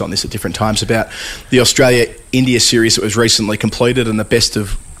of touched on this at different times about the Australia-India series that was recently completed and the best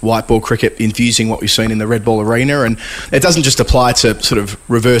of white ball cricket infusing what we've seen in the red ball arena. And it doesn't just apply to sort of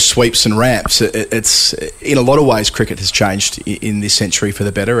reverse sweeps and ramps. It's in a lot of ways, cricket has changed in this century for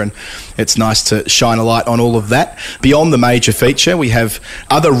the better, and it's nice to shine a light on all of that. Beyond the major feature, we have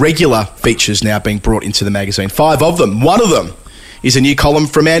other regular features now being brought into the magazine. 5 of them. One of them is a new column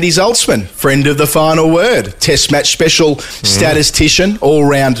from Andy Zaltzman, friend of the Final Word, Test match special statistician,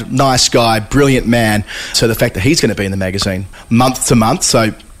 all-round nice guy, brilliant man. So the fact that he's going to be in the magazine month to month,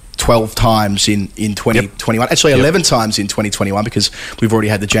 so 12 times in 2021. Actually, 11 times in 2021, because we've already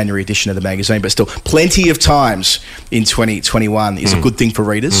had the January edition of the magazine, but still plenty of times in 2021 is a good thing for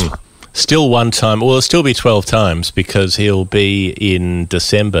readers. Still one time, well, it'll still be 12 times because he'll be in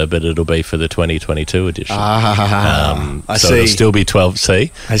December, but it'll be for the 2022 edition. I so see. It'll still be 12.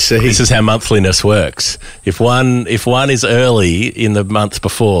 See? I see. This is how monthliness works. If one is early in the month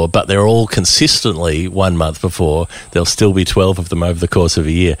before, but they're all consistently 1 month before, there'll still be 12 of them over the course of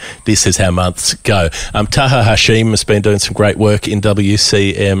a year. This is how months go. Taha Hashim has been doing some great work in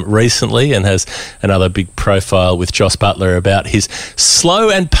WCM recently and has another big profile with Joss Butler about his slow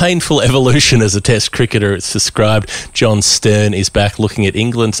and painful evolution as a Test cricketer. It's described. John Stern is back looking at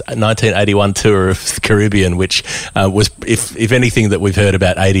England's 1981 tour of the Caribbean, which was, if anything that we've heard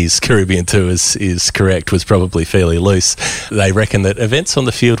about 80s Caribbean tours is correct, was probably fairly loose. They reckon that events on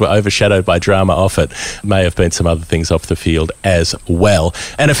the field were overshadowed by drama off it. May have been some other things off the field as well.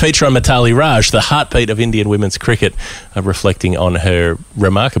 And a feature on Mithali Raj, the heartbeat of Indian women's cricket, reflecting on her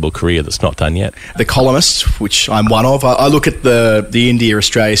remarkable career that's not done yet. The Columnist, which I'm one of, I look at the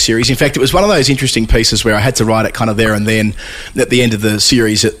India-Australia series. In fact, it was one of those interesting pieces where I had to write it kind of there and then at the end of the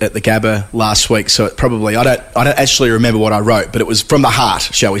series at the Gabba last week. So it probably, I don't actually remember what I wrote, but it was from the heart,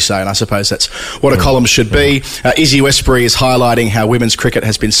 shall we say, and I suppose that's what a column should be. Izzy Westbury is highlighting how women's cricket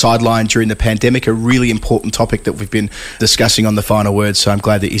has been sidelined during the pandemic, a really important topic that we've been discussing on the Final Word, so I'm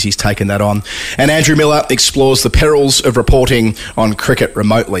glad that Izzy's taken that on. And Andrew Miller explores the perils of reporting on cricket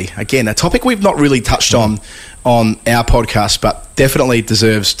remotely. Again, a topic we've not really touched on our podcast, but definitely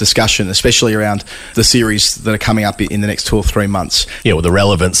deserves discussion, especially around the series that are coming up in the next 2 or 3 months. Yeah, well, the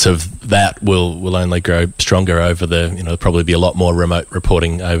relevance of that will only grow stronger over there'll probably be a lot more remote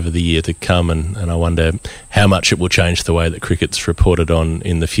reporting over the year to come, and I wonder how much it will change the way that cricket's reported on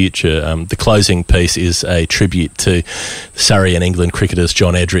in the future. The closing piece is a tribute to Surrey and England cricketers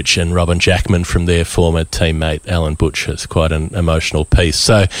John Edrich and Robin Jackman from their former teammate Alan Butch. It's quite an emotional piece.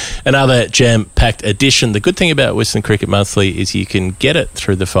 So another jam-packed edition. The good thing about Wisden Cricket Monthly is you can get it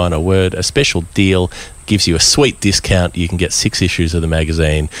through the Final Word, a special deal, gives you a sweet discount. You can get 6 issues of the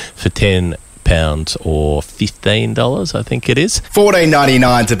magazine for £10 or $15, I think it is.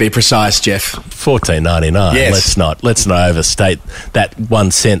 $14.99 to be precise, Jeff. $14.99. Yes. Let's not overstate that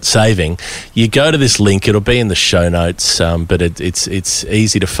 1 cent saving. You go to this link, it'll be in the show notes, but it's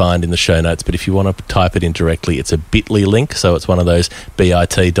easy to find in the show notes. But if you want to type it in directly, it's a bit.ly link, so it's one of those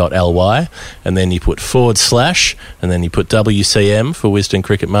bit.ly, and then you put /, and then you put WCM for Wisden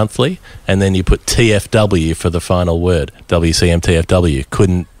Cricket Monthly, and then you put TFW for the Final Word. WCM TFW.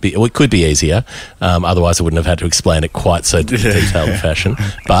 It could be easier. Otherwise, I wouldn't have had to explain it quite so detailed a fashion.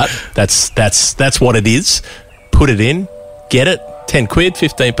 But that's what it is. Put it in, get it. £10,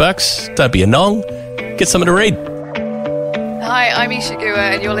 $15. Don't be a nong. Get something to read. Hi, I'm Isha Gua,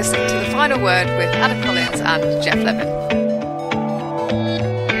 and you're listening to The Final Word with Adam Collins and Jeff Lemon.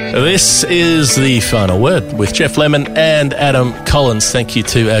 This is The Final Word with Jeff Lemon and Adam Collins. Thank you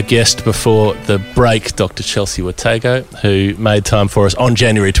to our guest before the break, Dr. Chelsea Watego, who made time for us on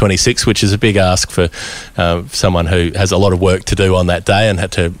January 26th, which is a big ask for someone who has a lot of work to do on that day and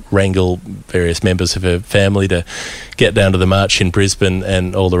had to wrangle various members of her family to get down to the march in Brisbane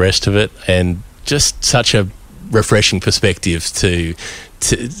and all the rest of it. And just such a refreshing perspective to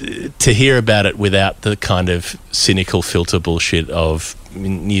hear about it without the kind of cynical filter bullshit of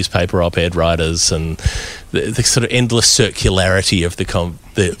newspaper op-ed writers and the sort of endless circularity of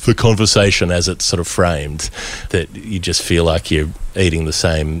the conversation as it's sort of framed, that you just feel like you're eating the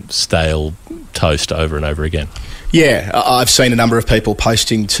same stale toast over and over again. Yeah, I've seen a number of people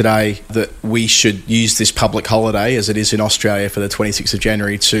posting today that we should use this public holiday, as it is in Australia, for the 26th of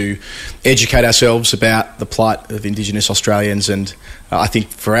January to educate ourselves about the plight of Indigenous Australians. And I think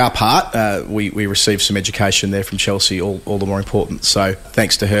for our part, we received some education there from Chelsea, all the more important. So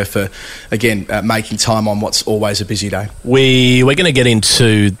thanks to her for, again, making time on what's always a busy day. We're going to get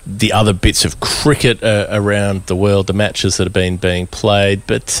into the other bits of cricket around the world, the matches that have been being played,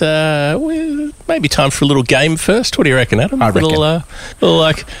 but maybe time for a little game first. What do you reckon, Adam? I reckon. Little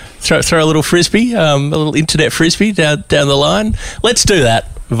like throw a little frisbee, a little internet frisbee down the line. Let's do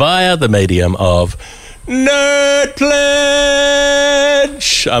that via the medium of Nerd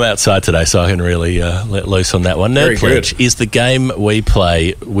Pledge. I'm outside today, so I can really let loose on that one. Nerd Pledge is the game we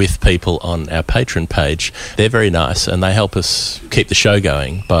play with people on our Patreon page. They're very nice, and they help us keep the show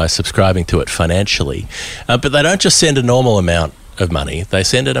going by subscribing to it financially. But they don't just send a normal amount of money. They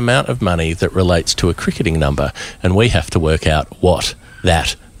send an amount of money that relates to a cricketing number, and we have to work out what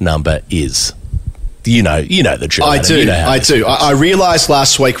that number is. You know the drill. I do. I realised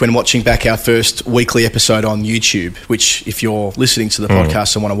last week when watching back our first weekly episode on YouTube, which if you're listening to the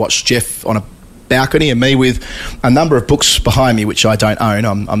podcast and want to watch Jeff on a balcony and me with a number of books behind me, which I don't own.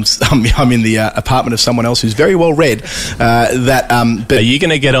 I'm in the apartment of someone else who's very well read. But are you going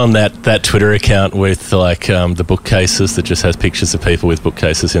to get on that Twitter account with like the bookcases that just has pictures of people with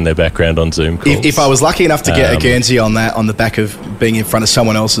bookcases in their background on Zoom calls? If I was lucky enough to get a Guernsey on the back of being in front of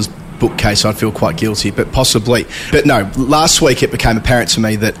someone else's bookcase, I'd feel quite guilty, but possibly. But no, last week it became apparent to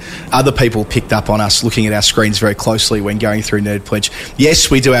me that other people picked up on us looking at our screens very closely when going through Nerd Pledge. Yes,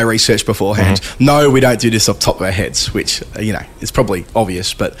 we do our research beforehand. No, we don't do this off the top of our heads, which, is probably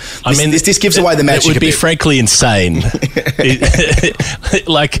obvious, but this gives away the magic. It would be frankly insane.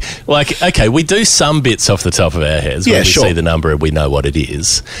 Okay, we do some bits off the top of our heads when we see the number and we know what it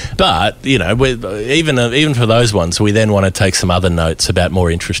is. But, even for those ones, we then want to take some other notes about more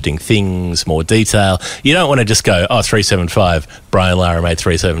interesting things, more detail. You don't want to just go, 375, Brian Lara made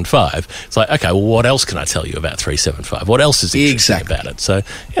 375. It's like, okay, well, what else can I tell you about 375? What else is interesting about it? So,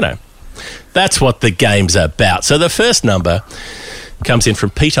 that's what the game's about. So the first number comes in from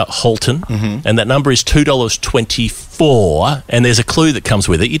Peter Holton, and that number is $2.24, and there's a clue that comes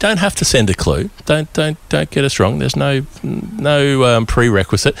with it. You don't have to send a clue. Don't get us wrong. There's no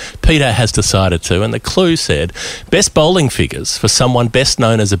prerequisite. Peter has decided to, and the clue said, best bowling figures for someone best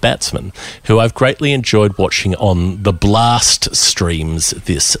known as a batsman who I've greatly enjoyed watching on the Blast streams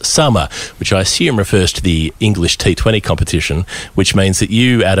this summer, which I assume refers to the English T20 competition, which means that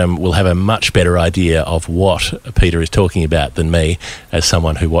you, Adam, will have a much better idea of what Peter is talking about than me, as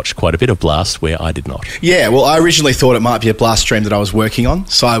someone who watched quite a bit of Blast where I did not. Yeah, well, I originally thought it might be a Blast stream that I was working on,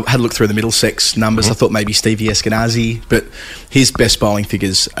 so I had a look through the Middlesex numbers. I thought maybe Stevie Eskenazi, but his best bowling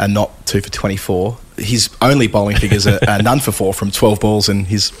figures are not 2 for 24. His only bowling figures are none for 4 from 12 balls in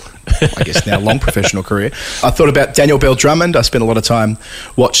his, I guess, now long professional career. I thought about Daniel Bell-Drummond. I spent a lot of time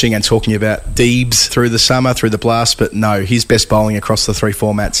watching and talking about Deebs through the summer, through the Blast, but no, his best bowling across the 3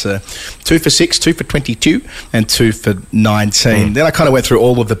 formats are 2 for 6, 2 for 22 and 2 for 19. Then I kind of went through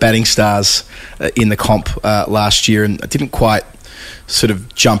all of the batting stars in the comp last year, and I didn't quite sort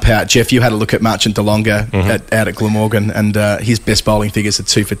of jump out. Jeff, you had a look at Marchant de Longa out at Glamorgan, and his best bowling figures are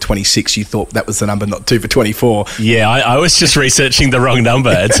 2 for 26. You thought that was the number, not 2 for 24. Yeah, I was just researching the wrong number,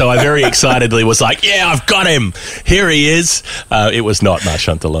 and so I very excitedly was like, yeah, I've got him. Here he is. It was not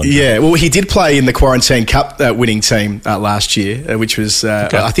Marchant de Longa. Yeah, well, he did play in the Quarantine Cup winning team last year, which was,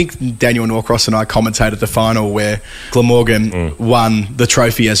 I think Daniel Norcross and I commentated the final where Glamorgan won the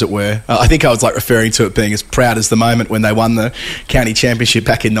trophy, as it were. I think I was referring to it being as proud as the moment when they won the county championship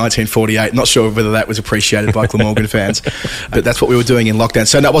back in 1948. Not sure whether that was appreciated by Glamorgan fans, but that's what we were doing in lockdown.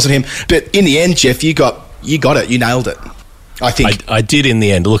 So that wasn't him. But in the end, Jeff, you got it. You nailed it. I think I did in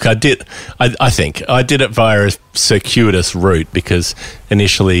the end. Look, I did. I think I did it via a circuitous route because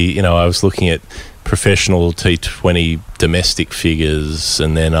initially, I was looking at professional T20 domestic figures,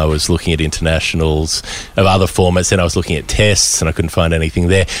 and then I was looking at internationals of other formats, then I was looking at tests and I couldn't find anything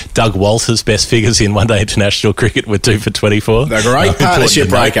there. Doug Walter's best figures in one-day international cricket were 2 for 24. The great partnership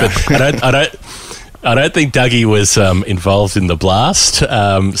breaker. I don't think Dougie was involved in the Blast,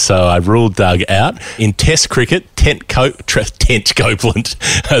 so I ruled Doug out. In Test cricket, Tent Copeland,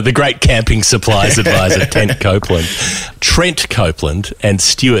 the great camping supplies advisor, Tent Copeland, Trent Copeland and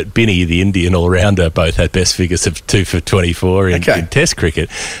Stuart Binney, the Indian all-rounder, both had best figures of 2 for 24 in Test cricket.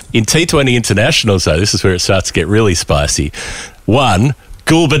 In T20 internationals, though, this is where it starts to get really spicy. One,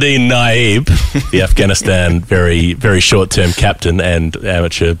 Gulbuddin Naib, the Afghanistan very, very short-term captain and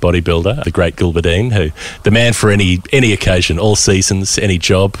amateur bodybuilder, the great Gulbuddin, who the man for any occasion, all seasons, any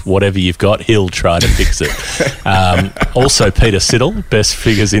job, whatever you've got, he'll try to fix it. Also, Peter Siddle, best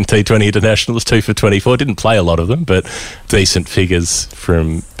figures in T20 internationals, 2 for 24. Didn't play a lot of them, but decent figures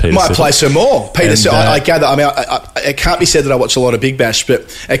from Peter Might Siddle. play some more. Peter Siddle, I gather, I mean, it can't be said that I watch a lot of Big Bash,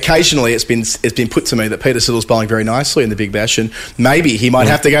 but occasionally it's been put to me that Peter Siddle's bowling very nicely in the Big Bash, and maybe he might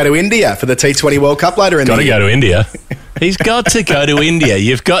have to go to India for the T20 World Cup later in the year. Got to go to India. He's got to go to India.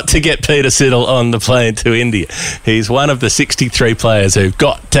 You've got to get Peter Siddle on the plane to India. He's one of the 63 players who've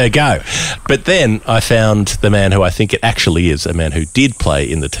got to go. But then I found the man who I think it actually is, a man who did play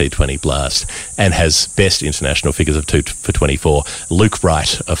in the T20 Blast and has best international figures of 2 for 24, Luke Wright,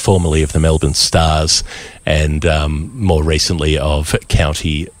 formerly of the Melbourne Stars and more recently of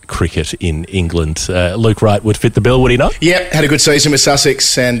county cricket in England. Luke Wright would fit the bill, would he not? Yeah, had a good season with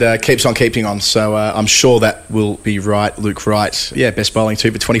Sussex and keeps on keeping on. So I'm sure that will be right. Luke Wright, yeah, best bowling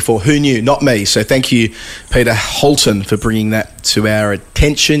 2 for 24. Who knew? Not me. So thank you, Peter Holton, for bringing that to our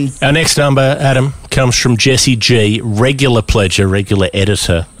attention. Our next number, Adam, comes from Jesse G, regular pledger, regular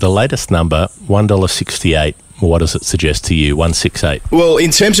editor. The latest number, $1.68. What does it suggest to you? 168. Well,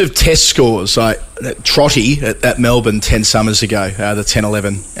 in terms of test scores, Trotty at Melbourne 10 summers ago, the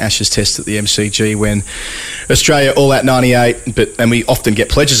 10-11 Ashes test at the MCG, when Australia all out 98, and we often get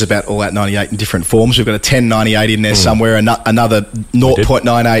pledges about all out 98 in different forms. We've got a 10.98 in there somewhere, another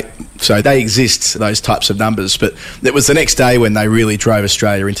 0.98. So they exist, those types of numbers. But it was the next day when they really drove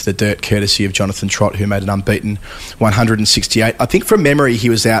Australia into the dirt, courtesy of Jonathan Trott, who made an unbeaten 168. I think from memory he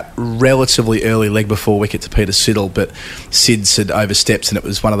was out relatively early, leg before wicket to Peter Siddle, but Sids had overstepped, and it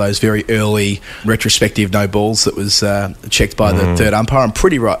was one of those very early retrospective no balls that was checked by the third umpire. I'm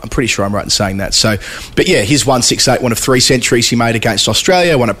pretty sure I'm right in saying that. So, but yeah, his 168, one of 3 centuries he made against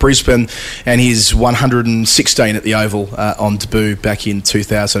Australia, one at Brisbane, and his 116 at the Oval on debut back in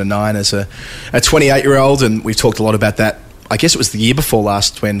 2009 as a 28-year-old, and we've talked a lot about that. I guess it was the year before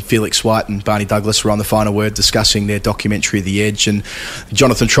last when Felix White and Barney Douglas were on The Final Word discussing their documentary The Edge, and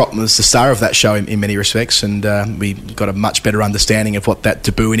Jonathan Trott was the star of that show in many respects, and we got a much better understanding of what that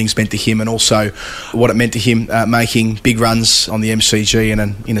debut innings meant to him, and also what it meant to him making big runs on the MCG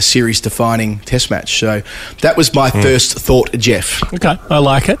and in a series-defining test match. So that was my first thought, Jeff. Okay, I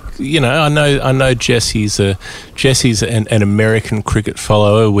like it. You know, I know Jesse's an American cricket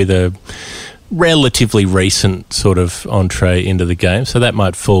follower with a relatively recent sort of entree into the game, so that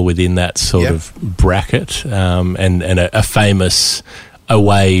might fall within that sort of bracket, and a famous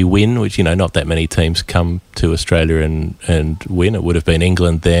away win, which, you know, not that many teams come to Australia and win. It would have been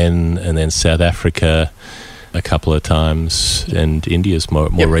England then, and then South Africa a couple of times, and India's more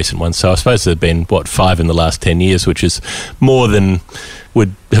recent one. So I suppose there have been 5 in the last 10 years, which is more than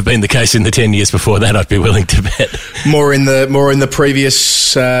would have been the case in the 10 years before that, I'd be willing to bet. More in the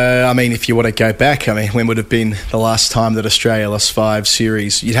previous, I mean, if you want to go back, I mean, when would have been the last time that Australia lost 5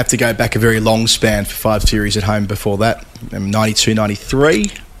 series? You'd have to go back a very long span for 5 series at home before that.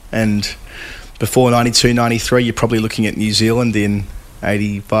 92-93, and before 92-93, you're probably looking at New Zealand in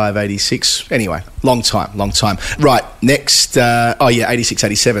 85-86. Anyway, long time. Right, next,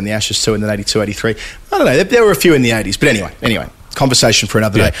 86-87, the Ashes 2, and then 82-83. I don't know, there were a few in the 80s, but anyway. Conversation for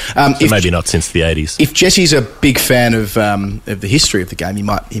another day. So maybe not since the 80s. If Jesse's a big fan of the history of the game, he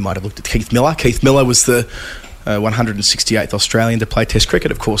might have looked at Keith Miller. Keith Miller was the 168th Australian to play Test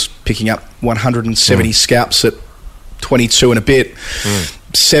cricket, of course, picking up 170 scalps at 22 and a bit.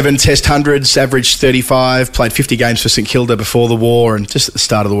 7 Test hundreds, averaged 35, played 50 games for St Kilda before the war, and just at the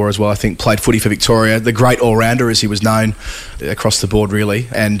start of the war as well, I think, played footy for Victoria. The great all-rounder, as he was known across the board, really,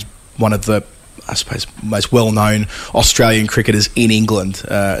 and one of the, I suppose, most well-known Australian cricketers in England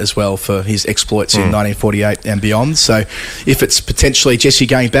as well for his exploits in 1948 and beyond. So if it's potentially Jesse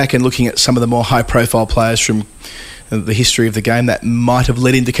going back and looking at some of the more high-profile players from the history of the game, that might have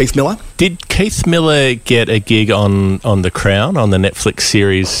led into Keith Miller. Did Keith Miller get a gig on The Crown, on the Netflix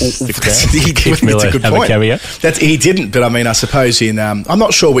series The Crown? Keith Miller have a cameo? He didn't, but I mean, I suppose in, I'm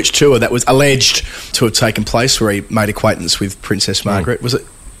not sure which tour that was alleged to have taken place, where he made acquaintance with Princess Margaret. Was it?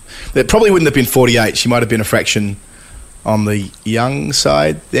 It probably wouldn't have been 48. She might have been a fraction on the young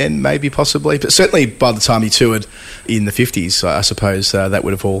side then, maybe, possibly. But certainly by the time he toured in the 50s, I suppose that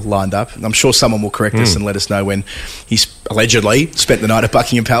would have all lined up. And I'm sure someone will correct us and let us know when he allegedly spent the night at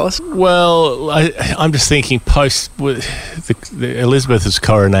Buckingham Palace. Well, I'm just thinking the Elizabeth's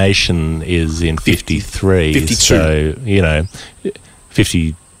coronation is in 53. 52. So,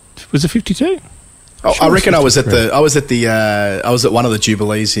 50... Was it 52? I reckon I was at one of the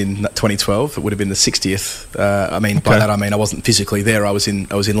Jubilees in 2012. It would have been the 60th. By that I mean I wasn't physically there. I was in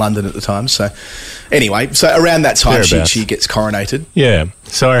London at the time. So anyway, around that time she gets coronated. Yeah.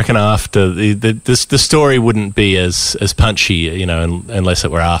 So I reckon after the story wouldn't be as punchy, unless it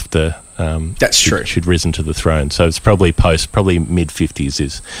were after. That's true. She'd risen to the throne. So it's probably mid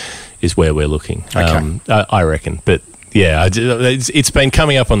 50s is where we're looking. Okay. I reckon, but. Yeah, it's been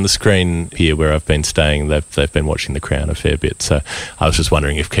coming up on the screen here where I've been staying. They've been watching The Crown a fair bit, so I was just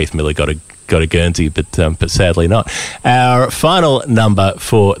wondering if Keith Miller got a Guernsey, but sadly not. Our final number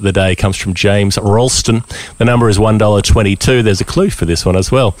for the day comes from James Ralston. The number is $1.22. There's a clue for this one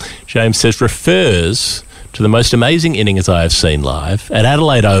as well. James says, refers to the most amazing innings I have seen live at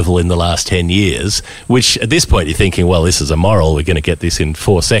Adelaide Oval in the last 10 years, which at this point you're thinking, well, this is a moral, we're going to get this in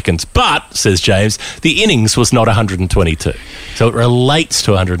 4 seconds. But, says James, the innings was not 122. So it relates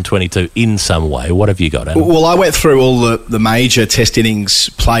to 122 in some way. What have you got, Adam? Well, I went through all the major test innings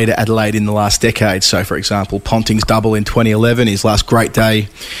played at Adelaide in the last decade. So, for example, Ponting's double in 2011, his last great day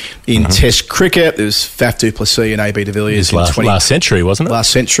in Test cricket. There was Faf du Plessis and AB de Villiers last century, wasn't it? Last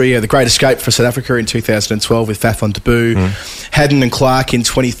century, the Great Escape for South Africa in 2012 with Faf on debut. Haddon and Clark in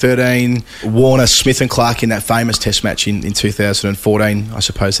 2013. Warner, Smith and Clark in that famous Test match in 2014. I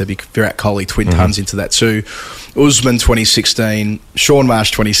suppose there'd be Virat Kohli twin tons into that too. Usman 2016. Shaun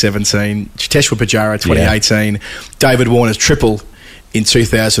Marsh 2017. Cheteshwar Pujara 2018. David Warner's triple in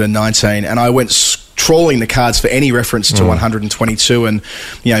 2019. And I went trawling the cards for any reference to 122 and,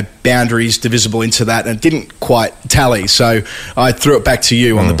 boundaries divisible into that, and it didn't quite tally. So I threw it back to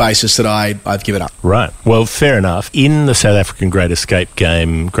you on the basis that I've given up. Right. Well, fair enough. In the South African Great Escape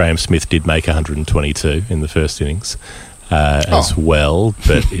game, Graham Smith did make 122 in the first innings. As well,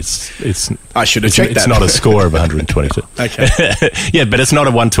 but it's I should have checked that. It's not a score of 122. Okay. Yeah, but it's not a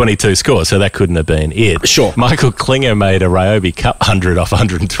 122 score, so that couldn't have been it. Sure. Michael Klinger made a Ryobi Cup 100 off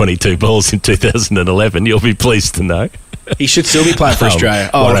 122 balls in 2011. You'll be pleased to know. He should still be playing for Australia.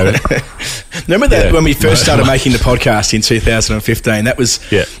 Remember that when we first started making the podcast in 2015? That was,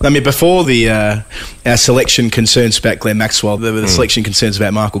 before our selection concerns about Glenn Maxwell, there were the selection concerns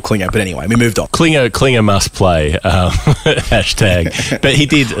about Michael Klinger. But anyway, we moved on. Klinger must play, hashtag. But he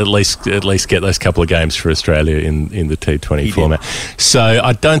did at least get those couple of games for Australia in the T20 format. So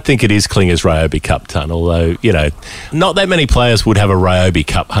I don't think it is Klinger's Ryobi Cup ton, although, not that many players would have a Ryobi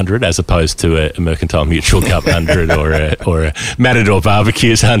Cup 100 as opposed to a Mercantile Mutual Cup 100 or a Matador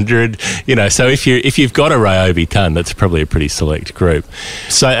Barbecues 100. So if you've got a Ryobi ton, that's probably a pretty select group.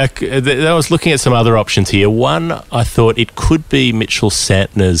 So I was looking at some other options here. One, I thought it could be Mitchell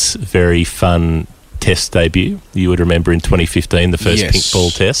Santner's very fun Test debut. You would remember in 2015, the first pink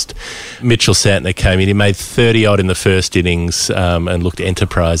ball test. Mitchell Santner came in. He made 30-odd in the first innings and looked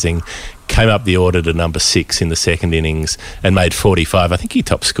enterprising. Came up the order to number 6 in the second innings and made 45. I think he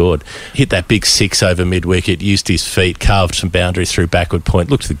top scored. Hit that big 6 over mid-wicket, used his feet, carved some boundaries through backward point,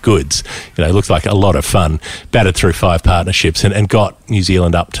 looked the goods. Looked like a lot of fun. Batted through 5 partnerships and got New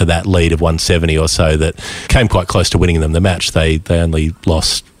Zealand up to that lead of 170 or so that came quite close to winning them the match. They only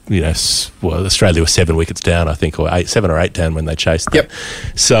lost... Australia was 7 wickets down, I think, or 7 or 8 down when they chased them. Yep.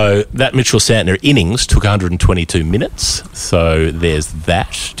 So that Mitchell Santner innings took 122 minutes. So there's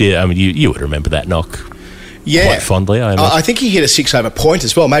that. You would remember that knock quite fondly, I imagine. I think he hit a 6 over point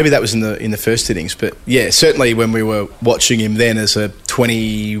as well. Maybe that was in the first innings. But, certainly when we were watching him then as a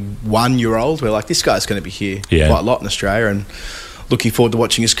 21-year-old, we're like, this guy's going to be here quite a lot in Australia, and looking forward to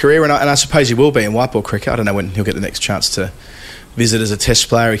watching his career. And I suppose he will be in white ball cricket. I don't know when he'll get the next chance to visit as a Test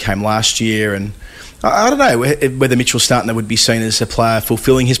player. He came last year, and I don't know whether Mitchell Santner would be seen as a player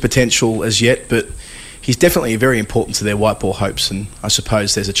fulfilling his potential as yet, but he's definitely very important to their white ball hopes, and I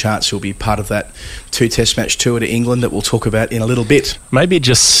suppose there's a chance he'll be part of that 2 Test match tour to England that we'll talk about in a little bit. Maybe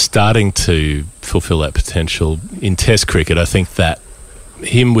just starting to fulfil that potential in Test cricket. I think that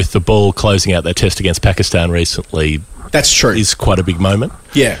him with the ball closing out that Test against Pakistan recently... That's true. Is quite a big moment.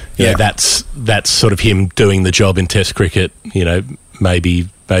 Yeah. That's sort of him doing the job in Test cricket, maybe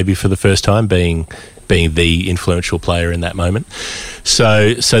for the first time being the influential player in that moment.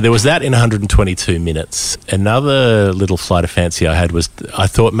 So there was that in 122 minutes. Another little flight of fancy I had was I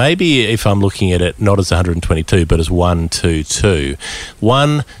thought maybe if I'm looking at it not as 122 but as 1-2-2.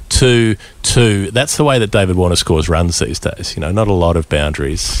 1-2-2. That's the way that David Warner scores runs these days. Not a lot of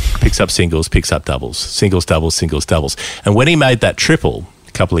boundaries. Picks up singles, picks up doubles. Singles, doubles, singles, doubles. And when he made that triple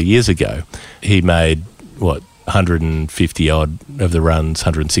a couple of years ago, he made, 150 odd of the runs,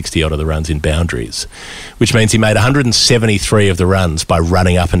 160 odd of the runs in boundaries, which means he made 173 of the runs by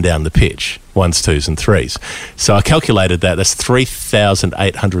running up and down the pitch, ones, twos and threes. So I calculated that's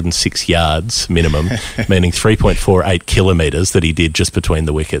 3,806 yards minimum, meaning 3.48 kilometres that he did just between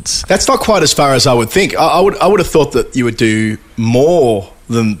the wickets. That's not quite as far as I would think. I would have thought that you would do more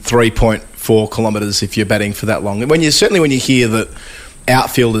than 3.4 kilometres if you're batting for that long. When you hear that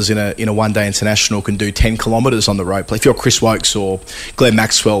outfielders in a one-day international can do 10 kilometres on the rope. If you're Chris Wokes or Glenn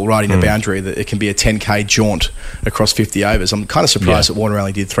Maxwell riding a boundary, that it can be a 10k jaunt across 50 overs. I'm kind of surprised that Warner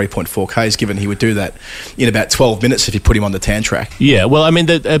only did 3.4 k's, given he would do that in about 12 minutes if you put him on the tan track. Yeah, well, I mean,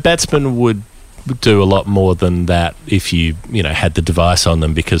 a batsman would do a lot more than that if you had the device on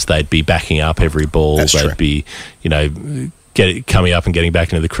them, because they'd be backing up every ball. That's they'd true. be, coming up and getting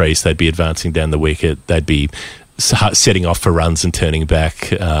back into the crease. They'd be advancing down the wicket. They'd be setting off for runs and turning back.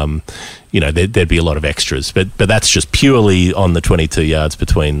 There'd be a lot of extras, but that's just purely on the 22 yards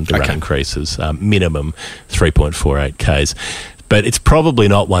between the running creases, minimum 3.48 k's. But it's probably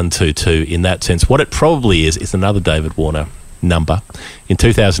not 1-2-2 in that sense. What it probably is another David Warner number. In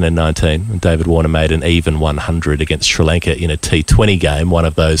 2019, David Warner made an even 100 against Sri Lanka in a T20 game, one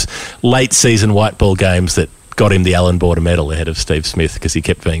of those late season white ball games that got him the Allan Border medal ahead of Steve Smith, because he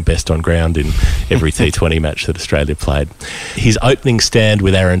kept being best on ground in every T20 match that Australia played. His opening stand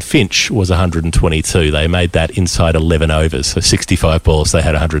with Aaron Finch was 122. They made that inside 11 overs, so 65 balls. They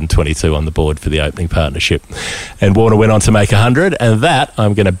had 122 on the board for the opening partnership. And Warner went on to make 100, and that,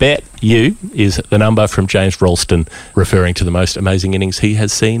 I'm going to bet you, is the number from James Ralston, referring to the most amazing innings he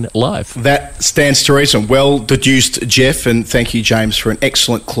has seen live. That stands to reason. Well deduced, Jeff, and thank you, James, for an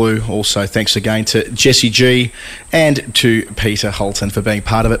excellent clue. Also, thanks again to Jesse G and to Peter Holton for being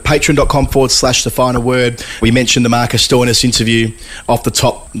part of it. Patreon.com/The Final Word. We mentioned the Marcus Stoinis interview off the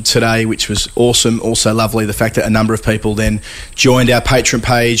top today, which was awesome. Also lovely the fact that a number of people then joined our Patreon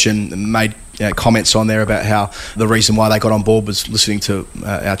page and made comments on there about how the reason why they got on board was listening to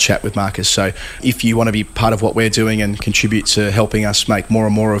our chat with Marcus. So if you want to be part of what we're doing and contribute to helping us make more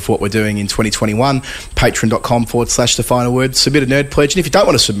and more of what we're doing in 2021, patreon.com/The Final Word. Submit a nerd pledge. And if you don't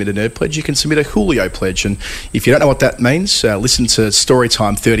want to submit a nerd pledge, you can submit a Julio pledge. And if you don't know what that means, listen to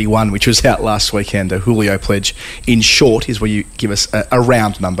Storytime 31, which was out last weekend. A Julio pledge, in short, is where you give us a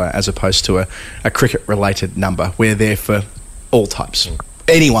round number as opposed to a cricket-related number. We're there for all types.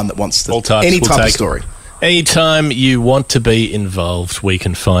 Anyone that wants to, any type of story. Anytime you want to be involved, we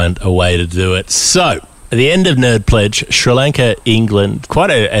can find a way to do it. So, at the end of Nerd Pledge, Sri Lanka, England, quite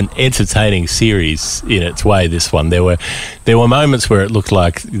an entertaining series in its way, this one. There were moments where it looked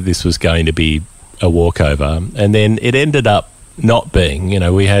like this was going to be a walkover, and then it ended up not being.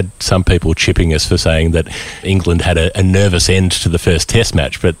 We had some people chipping us for saying that England had a nervous end to the first test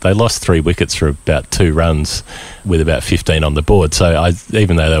match, but they lost 3 wickets for about 2 runs with about 15 on the board. So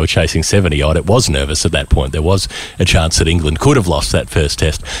even though they were chasing 70 odd, it was nervous at that point. There was a chance that England could have lost that first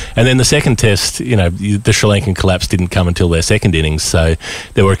test. And then the second test, the Sri Lankan collapse didn't come until their second innings. So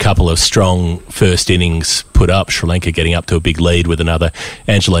there were a couple of strong first innings put up, Sri Lanka getting up to a big lead with another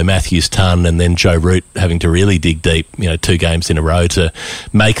Angelo Matthews ton, and then Joe Root having to really dig deep, 2 games in a row to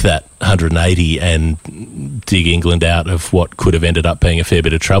make that 180 and dig England out of what could have ended up being a fair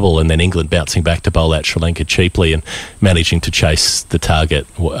bit of trouble, and then England bouncing back to bowl out Sri Lanka cheaply and managing to chase the target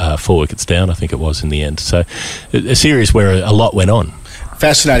 4 wickets down, I think it was, in the end. So a series where a lot went on.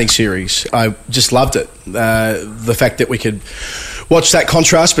 Fascinating series. I just loved it. The fact that we could watch that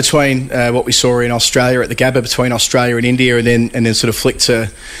contrast between what we saw in Australia at the Gabba, between Australia and India, and then sort of flick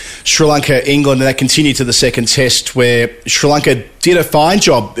to Sri Lanka, England, and that continued to the second test, where Sri Lanka did a fine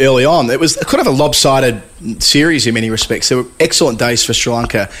job early on. It was kind of a lopsided series in many respects. There were excellent days for Sri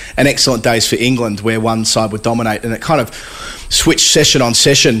Lanka and excellent days for England, where one side would dominate, and it kind of switched session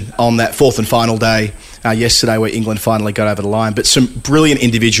on that fourth and final day yesterday, where England finally got over the line. But some brilliant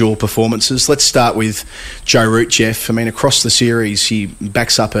individual performances. Let's start with Joe Root, Jeff. I mean, across the series, he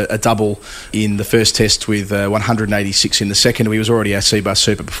backs up a double in the first test with 186 in the second. He was already our CBUS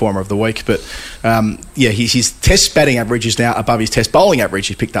Super Performer of the Week. But, his test batting average is now above his test bowling average.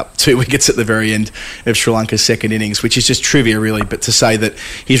 He picked up 2 wickets at the very end of Sri Lanka's second innings, which is just trivia, really. But to say that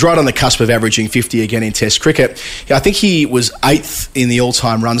he's right on the cusp of averaging 50 again in Test cricket. I think he was 8th in the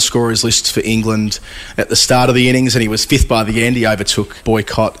all-time run scorers list for England at the start of the innings, and he was 5th by the end. He overtook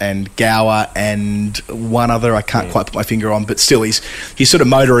Boycott and Gower and one other I can't quite put my finger on, but still he's sort of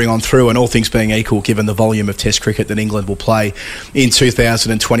motoring on through, and all things being equal, given the volume of Test cricket that England will play in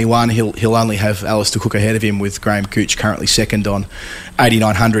 2021, he'll only have Alistair Cook ahead of him, with Graham Gooch currently second on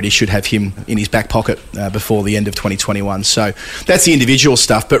 8,900. He should have him in his back pocket before the end of 2021. So that's the individual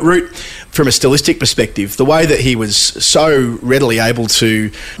stuff. But Root, from a stylistic perspective, the way that he was so readily able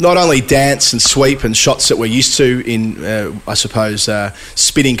to not only dance and sweep and shots that we're used to in, I suppose,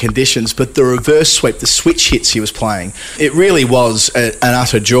 spinning conditions, but the reverse sweep, the switch hits he was playing, it really was an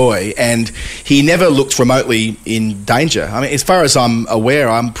utter joy, and he never looked remotely in danger. I mean, as far as I'm aware,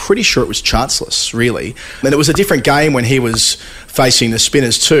 I'm pretty sure it was chanceless, really. And it was a different game when he was facing the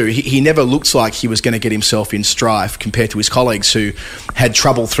spinners too. He never looked like he was going to get himself in strife compared to his colleagues who had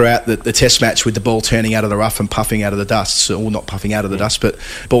trouble throughout the Test match with the ball turning out of the rough and puffing out of the dust. So, not puffing out of the dust, but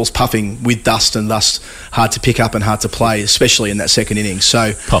balls puffing with dust, and thus hard to pick up and hard to play, especially in that second innings.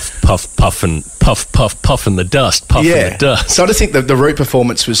 So puff, puff, puff, and puff, puff, puff in the dust, puff in the dust. So I just think that the Root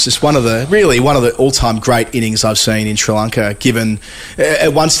performance was just one of the all-time great innings I've seen in Sri Lanka, given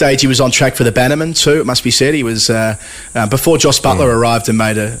at one stage he was on track for the Bannerman too, it must be said. He was, before Joss Butler arrived and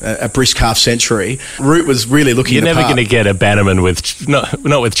made a brisk half century, Root was really looking You're never going to get a Bannerman with,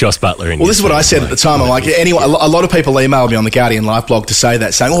 not with Joss Butler in. Well, this is what I said at the time. I'm like, anyway, a lot of people emailed me on the Guardian Live blog to say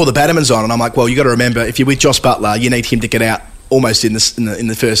that, saying, the Bannerman's on. And I'm like, well, you got to remember, if you're with Joss Butler, you need him to get out almost in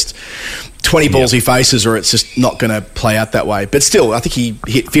the first 20 balls he faces, or it's just not going to play out that way. But still, I think he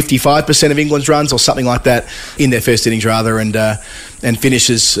hit 55% of England's runs or something like that in their first innings, rather, and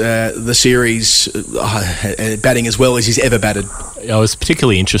finishes the series batting as well as he's ever batted. I was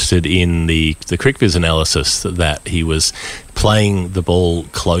particularly interested in the CricViz analysis that he was playing the ball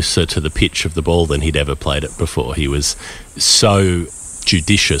closer to the pitch of the ball than he'd ever played it before. He was so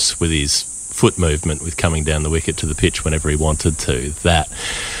judicious with his foot movement, with coming down the wicket to the pitch whenever he wanted to, that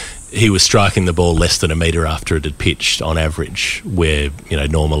he was striking the ball less than a metre after it had pitched on average, where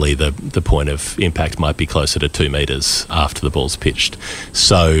normally the point of impact might be closer to 2 metres after the ball's pitched.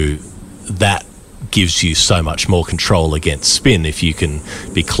 So that gives you so much more control against spin. If you can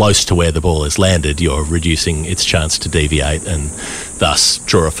be close to where the ball has landed, you're reducing its chance to deviate and thus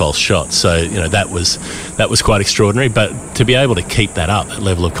draw a false shot. So that was quite extraordinary. But to be able to keep that up, that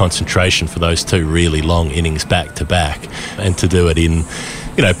level of concentration for those 2 really long innings back to back, and to do it in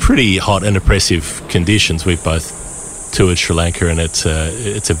pretty hot and oppressive conditions. We've both toured Sri Lanka, and it's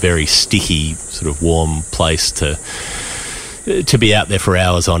a very sticky, sort of warm place to be out there for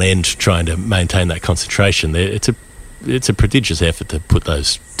hours on end trying to maintain that concentration. It's a prodigious effort to put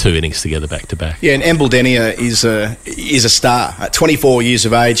those 2 innings together back to back. Yeah, and Embledenia is a star. At 24 years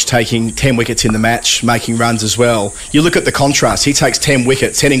of age, taking 10 wickets in the match, making runs as well. You look at the contrast. He takes 10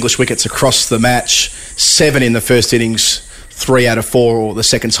 English wickets across the match, 7 in the first innings, 3 out of 4 or the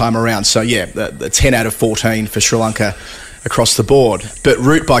second time around. So yeah, the 10 out of 14 for Sri Lanka across the board. But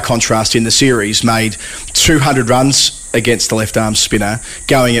Root, by contrast, in the series made 200 runs against the left-arm spinner,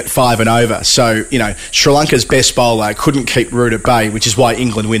 going at 5 and over. So, Sri Lanka's best bowler couldn't keep Root at bay, which is why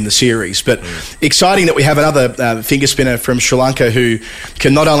England win the series. But exciting that we have another finger spinner from Sri Lanka who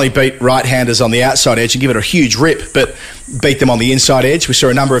can not only beat right-handers on the outside edge and give it a huge rip, but beat them on the inside edge. We saw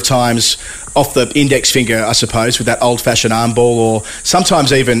a number of times off the index finger, I suppose, with that old-fashioned arm ball, or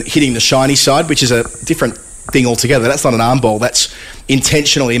sometimes even hitting the shiny side, which is a different thing altogether. That's not an arm ball. That's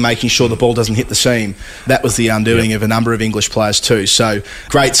intentionally making sure the ball doesn't hit the seam. That was the undoing of a number of English players too. So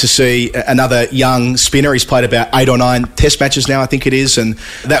great to see another young spinner. He's played about 8 or 9 Test matches now, I think it is, and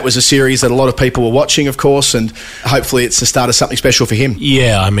that was a series that a lot of people were watching, of course, and hopefully it's the start of something special for him.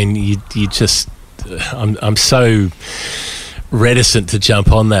 Yeah, I mean, you just... I'm so reticent to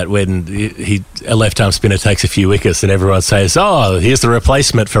jump on that when a left-arm spinner takes a few wickets and everyone says, here's the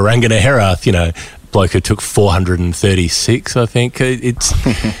replacement for Rangana Herath, bloke who took 436, I think. It's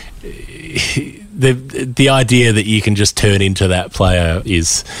the idea that you can just turn into that player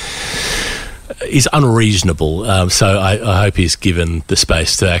is unreasonable. So I hope he's given the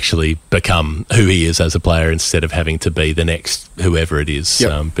space to actually become who he is as a player instead of having to be the next whoever it is.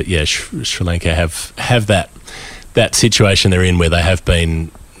 Yep. But yeah, Sri Lanka have that situation they're in where they have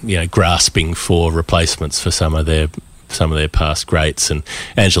been, grasping for replacements for some of their past greats, and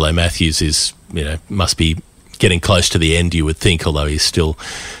Angelo Matthews is, must be getting close to the end, you would think, although he's still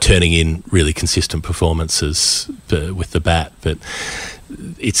turning in really consistent performances with the bat. But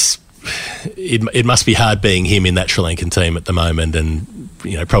it must be hard being him in that Sri Lankan team at the moment, and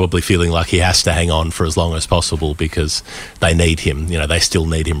probably feeling like he has to hang on for as long as possible because they need him. They still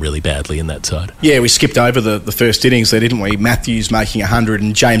need him really badly in that side. Yeah, we skipped over the first innings there, didn't we? Matthews making 100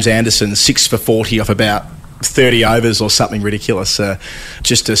 and James Anderson 6 for 40 off about 30 overs or something ridiculous.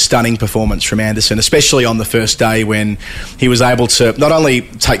 Just a stunning performance from Anderson, especially on the first day when he was able to not only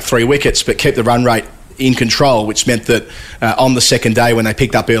take 3 wickets but keep the run rate in control, which meant that on the second day when they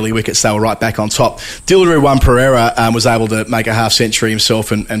picked up early wickets, they were right back on top. Dilrus Pereira was able to make a half century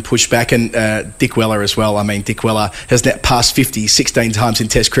himself and push back, and Dick Weller as well. I mean, Dick Weller has now passed 50 16 times in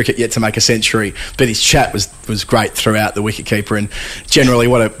Test cricket yet to make a century, but his chat was great throughout, the wicketkeeper, and generally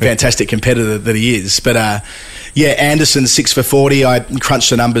what a fantastic competitor that he is. But Anderson 6 for 40. I crunched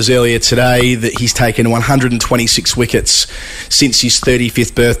the numbers earlier today that he's taken 126 wickets since his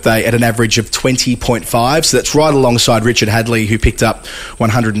 35th birthday at an average of 20.5. So that's right alongside Richard Hadley, who picked up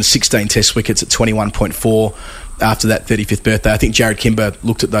 116 Test wickets at 21.4 after that 35th birthday. I think Jared Kimber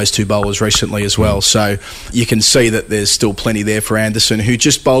looked at those two bowlers recently as well. So you can see that there's still plenty there for Anderson, who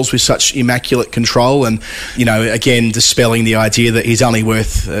just bowls with such immaculate control and, again, dispelling the idea that he's only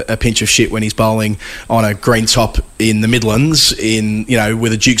worth a pinch of shit when he's bowling on a green top in the Midlands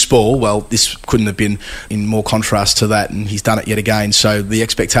with a Duke's ball. Well, this couldn't have been in more contrast to that, and he's done it yet again. So the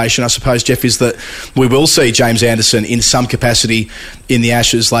expectation, I suppose, Jeff, is that we will see James Anderson in some capacity in the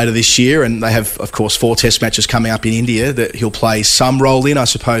Ashes later this year, and they have, of course, 4 Test matches coming up in India that he'll play some role in, I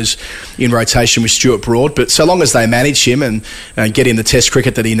suppose, in rotation with Stuart Broad. But so long as they manage him and get him the Test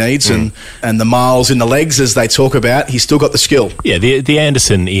cricket that he needs and the miles in the legs, as they talk about, he's still got the skill. Yeah, the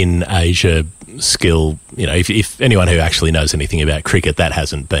Anderson in Asia skill, if anyone who actually knows anything about cricket, that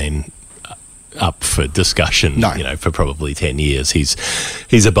hasn't been up for discussion, for probably 10 years.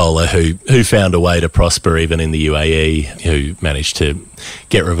 He's a bowler who found a way to prosper even in the UAE, who managed to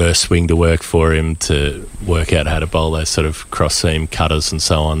get reverse swing to work for him, to work out how to bowl those sort of cross-seam cutters and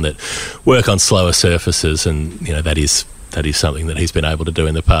so on that work on slower surfaces, and that is something that he's been able to do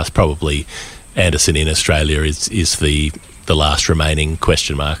in the past. Probably Anderson in Australia is the last remaining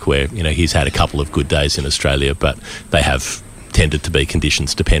question mark, where he's had a couple of good days in Australia, but they have tended to be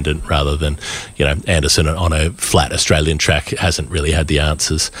conditions dependent rather than, Anderson on a flat Australian track hasn't really had the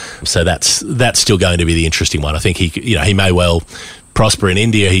answers. So that's still going to be the interesting one. I think he may well prosper in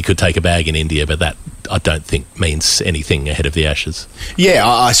India. He could take a bag in India, but that I don't think means anything ahead of the Ashes. Yeah,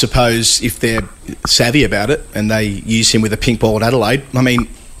 I suppose if they're savvy about it and they use him with a pink ball at Adelaide, I mean,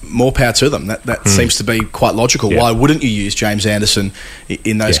 more power to them. That seems to be quite logical. Yeah. Why wouldn't you use James Anderson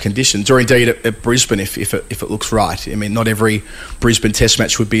in those conditions? Or indeed at Brisbane if it looks right. I mean, not every Brisbane Test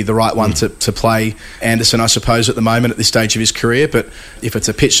match would be the right one to play Anderson, I suppose, at the moment at this stage of his career. But if it's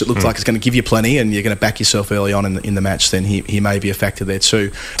a pitch that looks like it's going to give you plenty and you're going to back yourself early on in the match, then he may be a factor there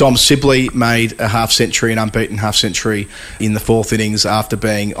too. Dom Sibley made a half century, an unbeaten half century in the 4th innings after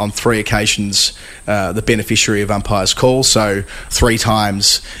being on 3 occasions the beneficiary of umpire's call. So 3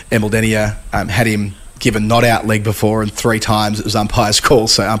 times Emil Denia had him given not out leg before, and 3 times it was umpire's call,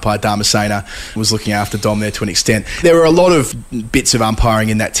 so umpire Dharmasena was looking after Dom there to an extent. There were a lot of bits of umpiring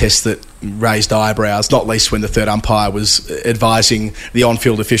in that test that raised eyebrows, not least when the third umpire was advising the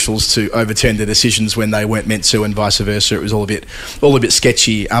on-field officials to overturn their decisions when they weren't meant to, and vice versa. It was all a bit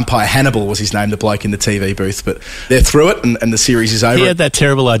sketchy. Umpire Hannibal was his name, the bloke in the TV booth, but they're through it and the series is over. He had that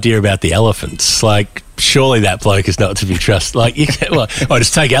terrible idea about the elephants, surely that bloke is not to be trusted.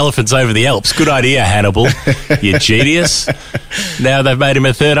 Just take elephants over the Alps. Good idea, Hannibal. You genius. Now they've made him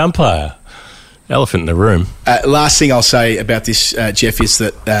a third umpire. Elephant in the room. Last thing I'll say about this, Jeff, is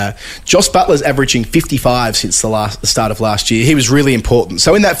that Jos Buttler's averaging 55 since the start of last year. He was really important.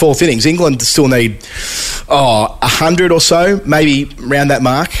 So in that 4th innings, England still need 100 or so, maybe around that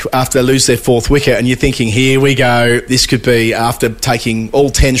mark, after they lose their 4th wicket. And you're thinking, here we go. This could be, after taking all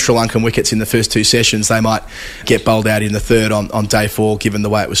 10 Sri Lankan wickets in the first 2 sessions, they might get bowled out in the 3rd on day 4, given the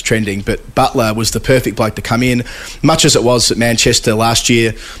way it was trending. But Buttler was the perfect bloke to come in, much as it was at Manchester last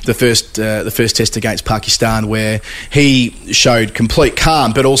year, the first test against Pakistan, where he showed complete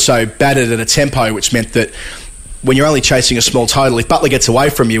calm but also batted at a tempo which meant that when you're only chasing a small total, if Buttler gets away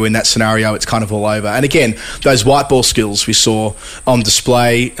from you in that scenario, it's kind of all over. And again, those white ball skills we saw on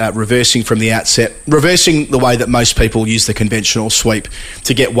display, reversing from the outset, reversing the way that most people use the conventional sweep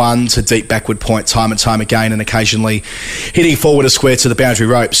to get one to deep backward point time and time again, and occasionally hitting forward a square to the boundary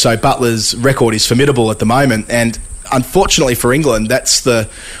rope. So Buttler's record is formidable at the moment, and unfortunately for England, that's the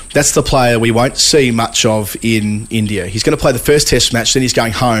player we won't see much of in India. He's going to play the first Test match, then he's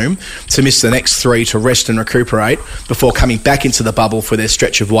going home to miss the next 3 to rest and recuperate before coming back into the bubble for their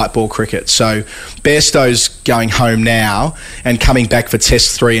stretch of white ball cricket. So Bairstow's going home now and coming back for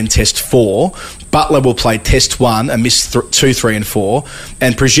Test 3 and Test 4. Butler will play Test 1 and miss 2, 3 and 4,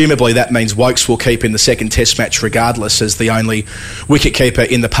 and presumably that means Woakes will keep in the second Test match regardless, as the only wicket-keeper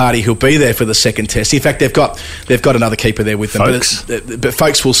in the party who'll be there for the second Test. In fact, they've got another keeper there with them, but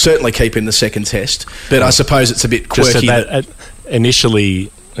Folkes will certainly keep in the second Test. But I suppose it's a bit quirky.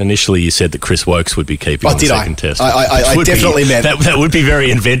 Initially, you said that Chris Woakes would be keeping the second Test. I definitely meant... That would be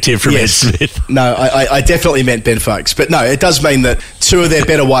very inventive from Ed Smith. No, I definitely meant Ben Folkes. But no, it does mean that two of their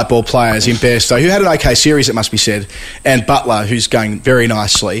better white ball players in Bairstow, who had an okay series, it must be said, and Butler, who's going very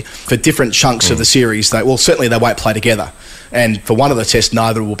nicely, for different chunks of the series, certainly they won't play together. And for one of the tests,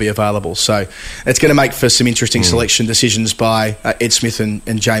 neither will be available. So it's going to make for some interesting selection decisions by Ed Smith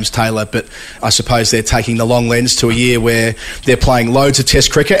and James Taylor. But I suppose they're taking the long lens to a year where they're playing loads of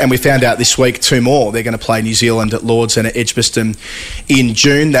Test cricket. And we found out this week 2 more. They're going to play New Zealand at Lords and at Edgbaston in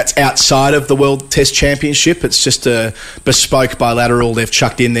June. That's outside of the World Test Championship. It's just a bespoke bilateral they've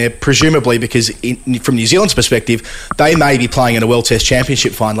chucked in there, presumably because from New Zealand's perspective, they may be playing in a World Test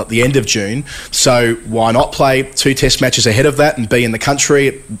Championship final at the end of June. So why not play 2 Test matches ahead of that and be in the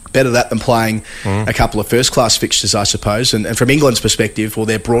country? Better that than playing a couple of first-class fixtures, I suppose. And from England's perspective, or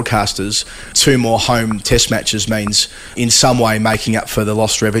their broadcasters, 2 more home Test matches means in some way making up for the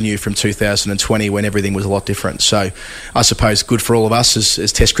lost revenue from 2020 when everything was a lot different. So I suppose good for all of us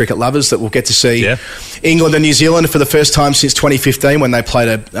as Test cricket lovers that we'll get to see England and New Zealand for the first time since 2015 when they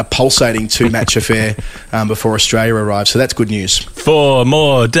played a pulsating 2-match affair before Australia arrived. So that's good news. 4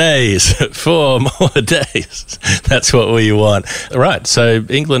 more days. 4 more days. That's what we want. Right, so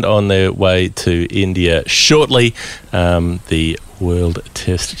England on their way to India shortly. The World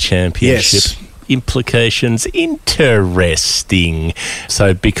Test Championship. Yes. Implications interesting.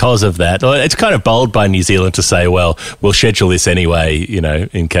 So because of that, it's kind of bold by New Zealand to say, well, we'll schedule this anyway,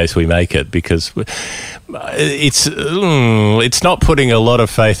 in case we make it, because it's not putting a lot of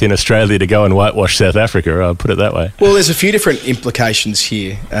faith in Australia to go and whitewash South Africa, I'll put it that way. Well, there's a few different implications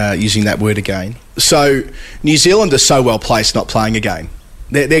here, using that word again. So New Zealand are so well placed not playing again.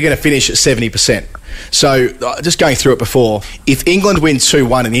 They're going to finish at 70%. So just going through it before, if England win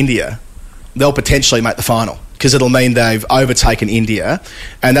 2-1 in India, they'll potentially make the final because it'll mean they've overtaken India,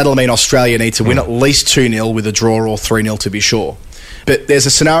 and that'll mean Australia need to win at least 2-0 with a draw or 3-0 to be sure. But there's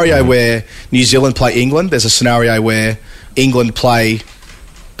a scenario where New Zealand play England. There's a scenario where England play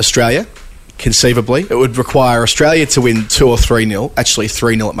Australia, conceivably. It would require Australia to win 2 or 3-0, actually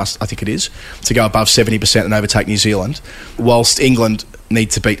 3-0 I think it is, to go above 70% and overtake New Zealand, whilst England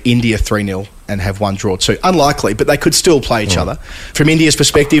need to beat India 3-0 and have 1 draw 2. Unlikely, but they could still play each other. From India's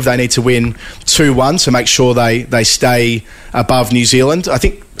perspective, they need to win 2-1 to make sure they stay above New Zealand. I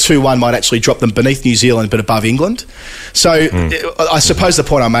think 2-1 might actually drop them beneath New Zealand but above England. So I suppose the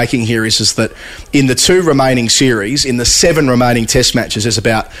point I'm making here is that in the 2 remaining series, in the 7 remaining Test matches, there's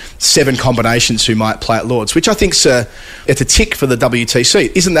about 7 combinations who might play at Lords, which I think's it's a tick for the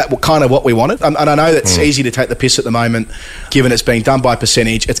WTC. Isn't that kind of what we wanted? And I know that's easy to take the piss at the moment, given it's being done by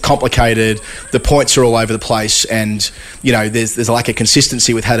percentage. It's complicated. The points are all over the place, and there's a lack of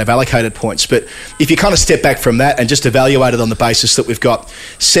consistency with how they've allocated points. But if you kind of step back from that and just evaluate it on the basis that we've got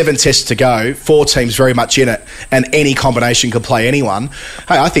 7 tests to go, 4 teams very much in it, and any combination can play anyone,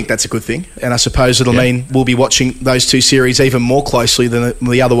 hey, I think that's a good thing. And I suppose it'll mean we'll be watching those 2 series even more closely than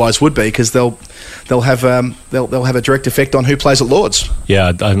we otherwise would be, because they'll have a direct effect on who plays at Lords.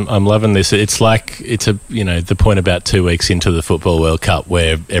 Yeah, I'm loving this. It's like the point about 2 weeks into the Football World Cup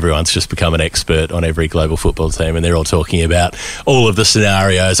where everyone's just become an expert on every global football team, and they're all talking about all of the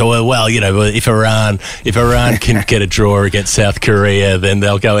scenarios. If Iran can get a draw against South Korea, then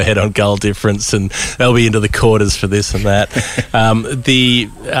they'll go ahead on goal difference and they'll be into the quarters for this and that.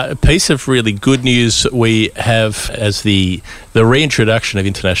 The piece of really good news we have as the reintroduction of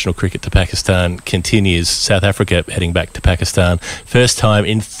international cricket to Pakistan continues. South Africa heading back to Pakistan. First time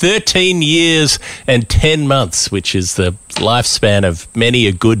in 13 years and 10 months, which is the lifespan of many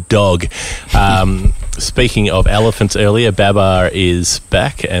a good dog. Speaking of elephants earlier, Babar is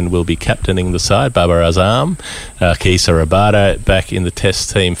back and will be captaining the side. Babar Azam, Kaisa Rabada back in the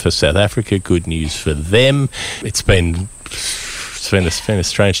Test team for South Africa. Good news for them. It's been a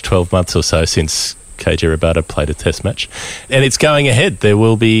strange 12 months or so since KJ Rabada played a Test match, and it's going ahead. There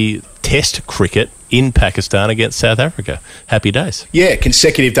will be Test cricket in Pakistan against South Africa. Happy days. Yeah,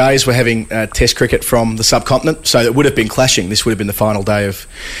 consecutive days we're having Test cricket from the subcontinent, so it would have been clashing. This would have been the final day of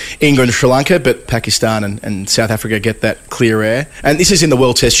England and Sri Lanka, but Pakistan and South Africa get that clear air. And this is in the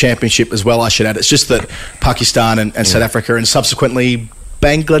World Test Championship as well, I should add. It's just that Pakistan and South Africa, and subsequently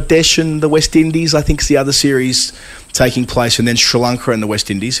Bangladesh and the West Indies, I think, is the other series taking place, and then Sri Lanka and the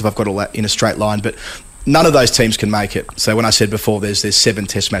West Indies, if I've got all that in a straight line. But none of those teams can make it. So when I said before, there's 7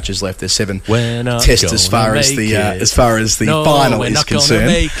 Test matches left. There's 7 tests as far as the final is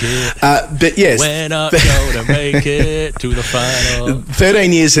concerned. But yes, we're not going to make it to the final.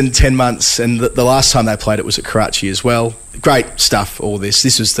 13 years and 10 months, and the last time they played it was at Karachi as well. Great stuff, all this.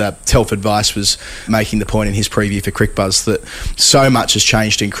 This was Telford Vice was making the point in his preview for CricBuzz that so much has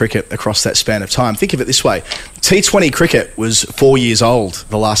changed in cricket across that span of time. Think of it this way. T20 cricket was 4 years old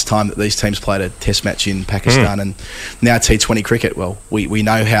the last time that these teams played a test match in Pakistan, and now T20 cricket, well, we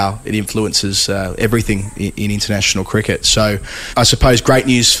know how it influences everything in international cricket. So I suppose great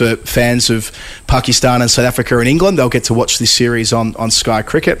news for fans of Pakistan and South Africa and England. They'll get to watch this series on Sky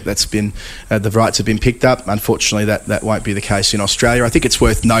Cricket. That's been the rights have been picked up. Unfortunately, that won't be the case in Australia. I think it's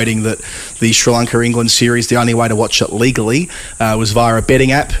worth noting that the Sri Lanka-England series, the only way to watch it legally was via a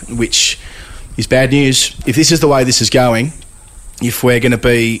betting app, which is bad news. If this is the way this is going, if we're going to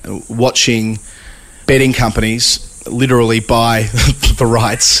be watching betting companies literally buy the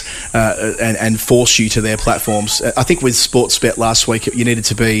rights and force you to their platforms. I think with Sportsbet last week, you needed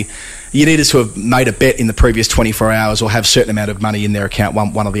to have made a bet in the previous 24 hours or have a certain amount of money in their account,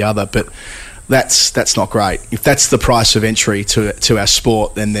 one or the other. But that's not great. If that's the price of entry to our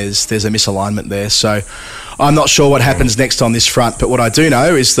sport, then there's a misalignment there. So I'm not sure what happens next on this front, but what I do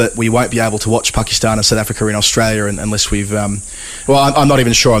know is that we won't be able to watch Pakistan and South Africa in Australia unless we've... I'm not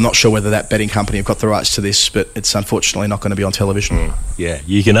even sure. I'm not sure whether that betting company have got the rights to this, but it's unfortunately not going to be on television. Yeah,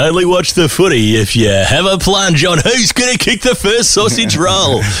 you can only watch the footy if you have a plunge on who's going to kick the first sausage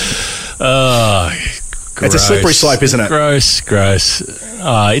roll. Oh, gross. It's a slippery slope, isn't it? Gross.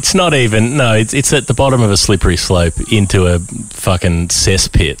 It's not even... No, it's at the bottom of a slippery slope into a fucking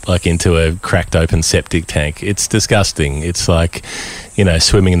cesspit, like into a cracked open septic tank. It's disgusting. It's like,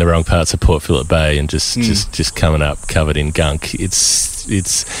 swimming in the wrong parts of Port Phillip Bay and just coming up covered in gunk.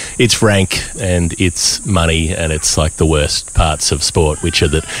 It's rank and it's money, and it's like the worst parts of sport, which are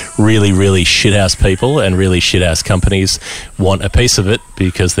that really, really shithouse people and really shithouse companies want a piece of it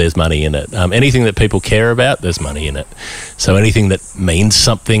because there's money in it. Anything that people care about, there's money in it. So anything that means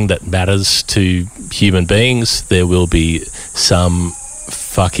something that matters to human beings, there will be some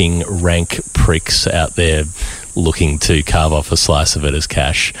fucking rank pricks out there looking to carve off a slice of it as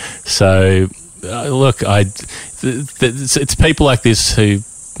cash. So look, it's people like this who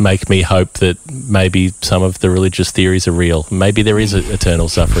make me hope that maybe some of the religious theories are real. Maybe there is eternal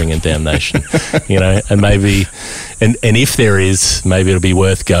suffering and damnation, and maybe, and if there is, maybe it'll be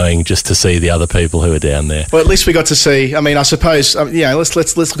worth going just to see the other people who are down there. Well, at least we got to see. I mean, I suppose,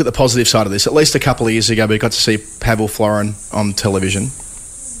 let's look at the positive side of this. At least a couple of years ago, we got to see Pavel Florin on television.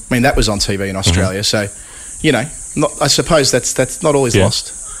 I mean, that was on TV in Australia, so I suppose that's not all he's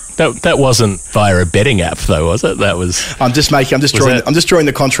lost. That wasn't via a betting app, though, was it? That was. I'm just drawing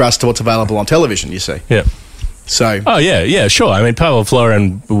the contrast to what's available on television. You see. Yeah. So. Oh yeah, sure. I mean, Pavel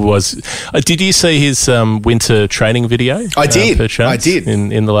Florin was. Did you see his winter training video? I did. I did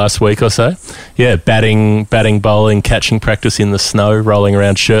in the last week or so. Yeah, batting, bowling, catching practice in the snow, rolling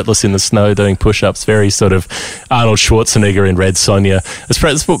around shirtless in the snow, doing push-ups. Very sort of Arnold Schwarzenegger in Red Sonja.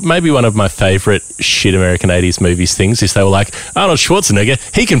 It's maybe one of my favourite shit American 80s movies things is they were like, Arnold Schwarzenegger,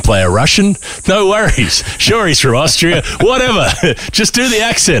 he can play a Russian, no worries. Sure, he's from Austria, whatever. Just do the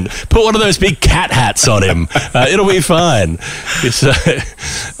accent. Put one of those big cat hats on him. It'll be fine. It's,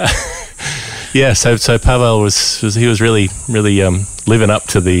 so Pavel was really living up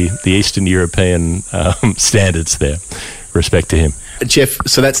to the Eastern European standards there. Respect to him. Jeff,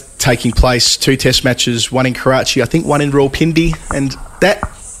 so that's taking place 2 test matches, one in Karachi, I think one in Rawalpindi, and that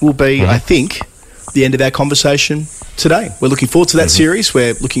will be, I think, the end of our conversation today. We're looking forward to that series.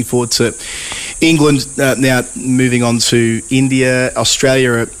 We're looking forward to England now moving on to India.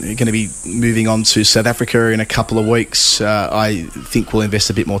 Australia are going to be moving on to South Africa in a couple of weeks. I think we'll invest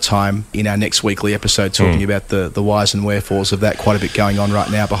a bit more time in our next weekly episode talking about the whys and wherefores of that. Quite a bit going on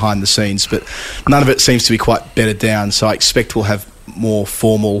right now behind the scenes, but none of it seems to be quite bedded down. So I expect we'll have more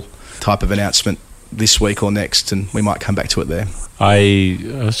formal type of announcement this week or next, and we might come back to it there. I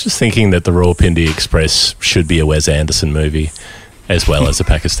was just thinking that the Rawalpindi Express should be a Wes Anderson movie as well as a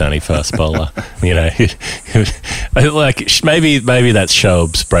Pakistani fast bowler. Like maybe that's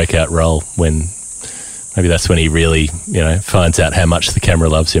Shoaib's breakout role when maybe that's when he really, finds out how much the camera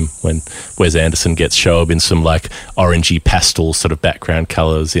loves him, when Wes Anderson gets Shoaib in some like orangey pastel sort of background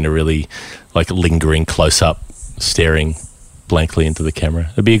colours in a really like lingering close-up staring blankly into the camera.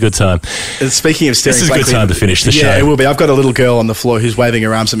 It'd be a good time. Speaking of staring, this is a good time to finish the show. Yeah, it will be. I've got a little girl on the floor who's waving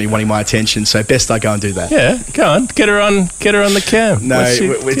her arms at me, wanting my attention. So best I go and do that. Yeah, go on, get her on the cam. No,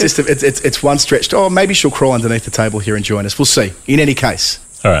 it's one stretch. Oh, maybe she'll crawl underneath the table here and join us. We'll see. In any case,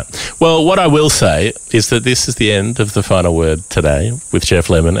 All right. Well, what I will say is that this is the end of The Final Word today with Geoff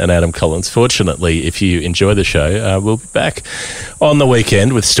Lemon and Adam Collins. Fortunately, if you enjoy the show, we'll be back on the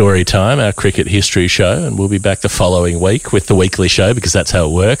weekend with Story Time, our cricket history show, and we'll be back the following week with the weekly show because that's how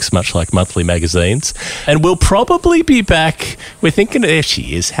it works, much like monthly magazines. And we'll probably be back, we're thinking, there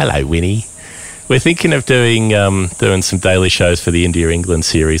she is. Hello, Winnie. We're thinking of doing some daily shows for the India-England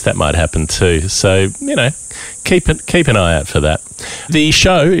series. That might happen too. So, keep an eye out for that. The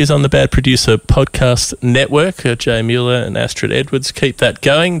show is on the Bad Producer Podcast Network. Jay Mueller and Astrid Edwards keep that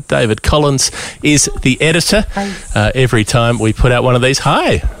going. David Collins is the editor. Every time we put out one of these,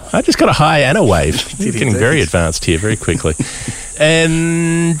 hi. I just got a hi and a wave. It's getting very advanced here very quickly.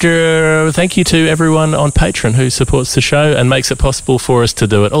 And thank you to everyone on Patreon who supports the show and makes it possible for us to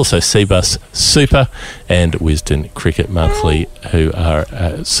do it. Also, Cbus Super and Wisden Cricket Monthly, who are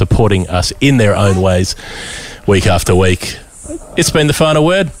supporting us in their own ways week after week. It's been The Final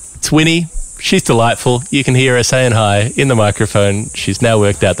Word. It's Winnie. She's delightful. You can hear her saying hi in the microphone. She's now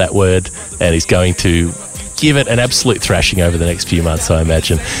worked out that word and is going to give it an absolute thrashing over the next few months, I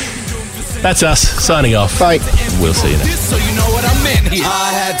imagine. That's us signing off. Bye. We'll see you next. So you know what I meant here.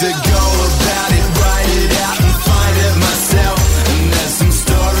 I had to go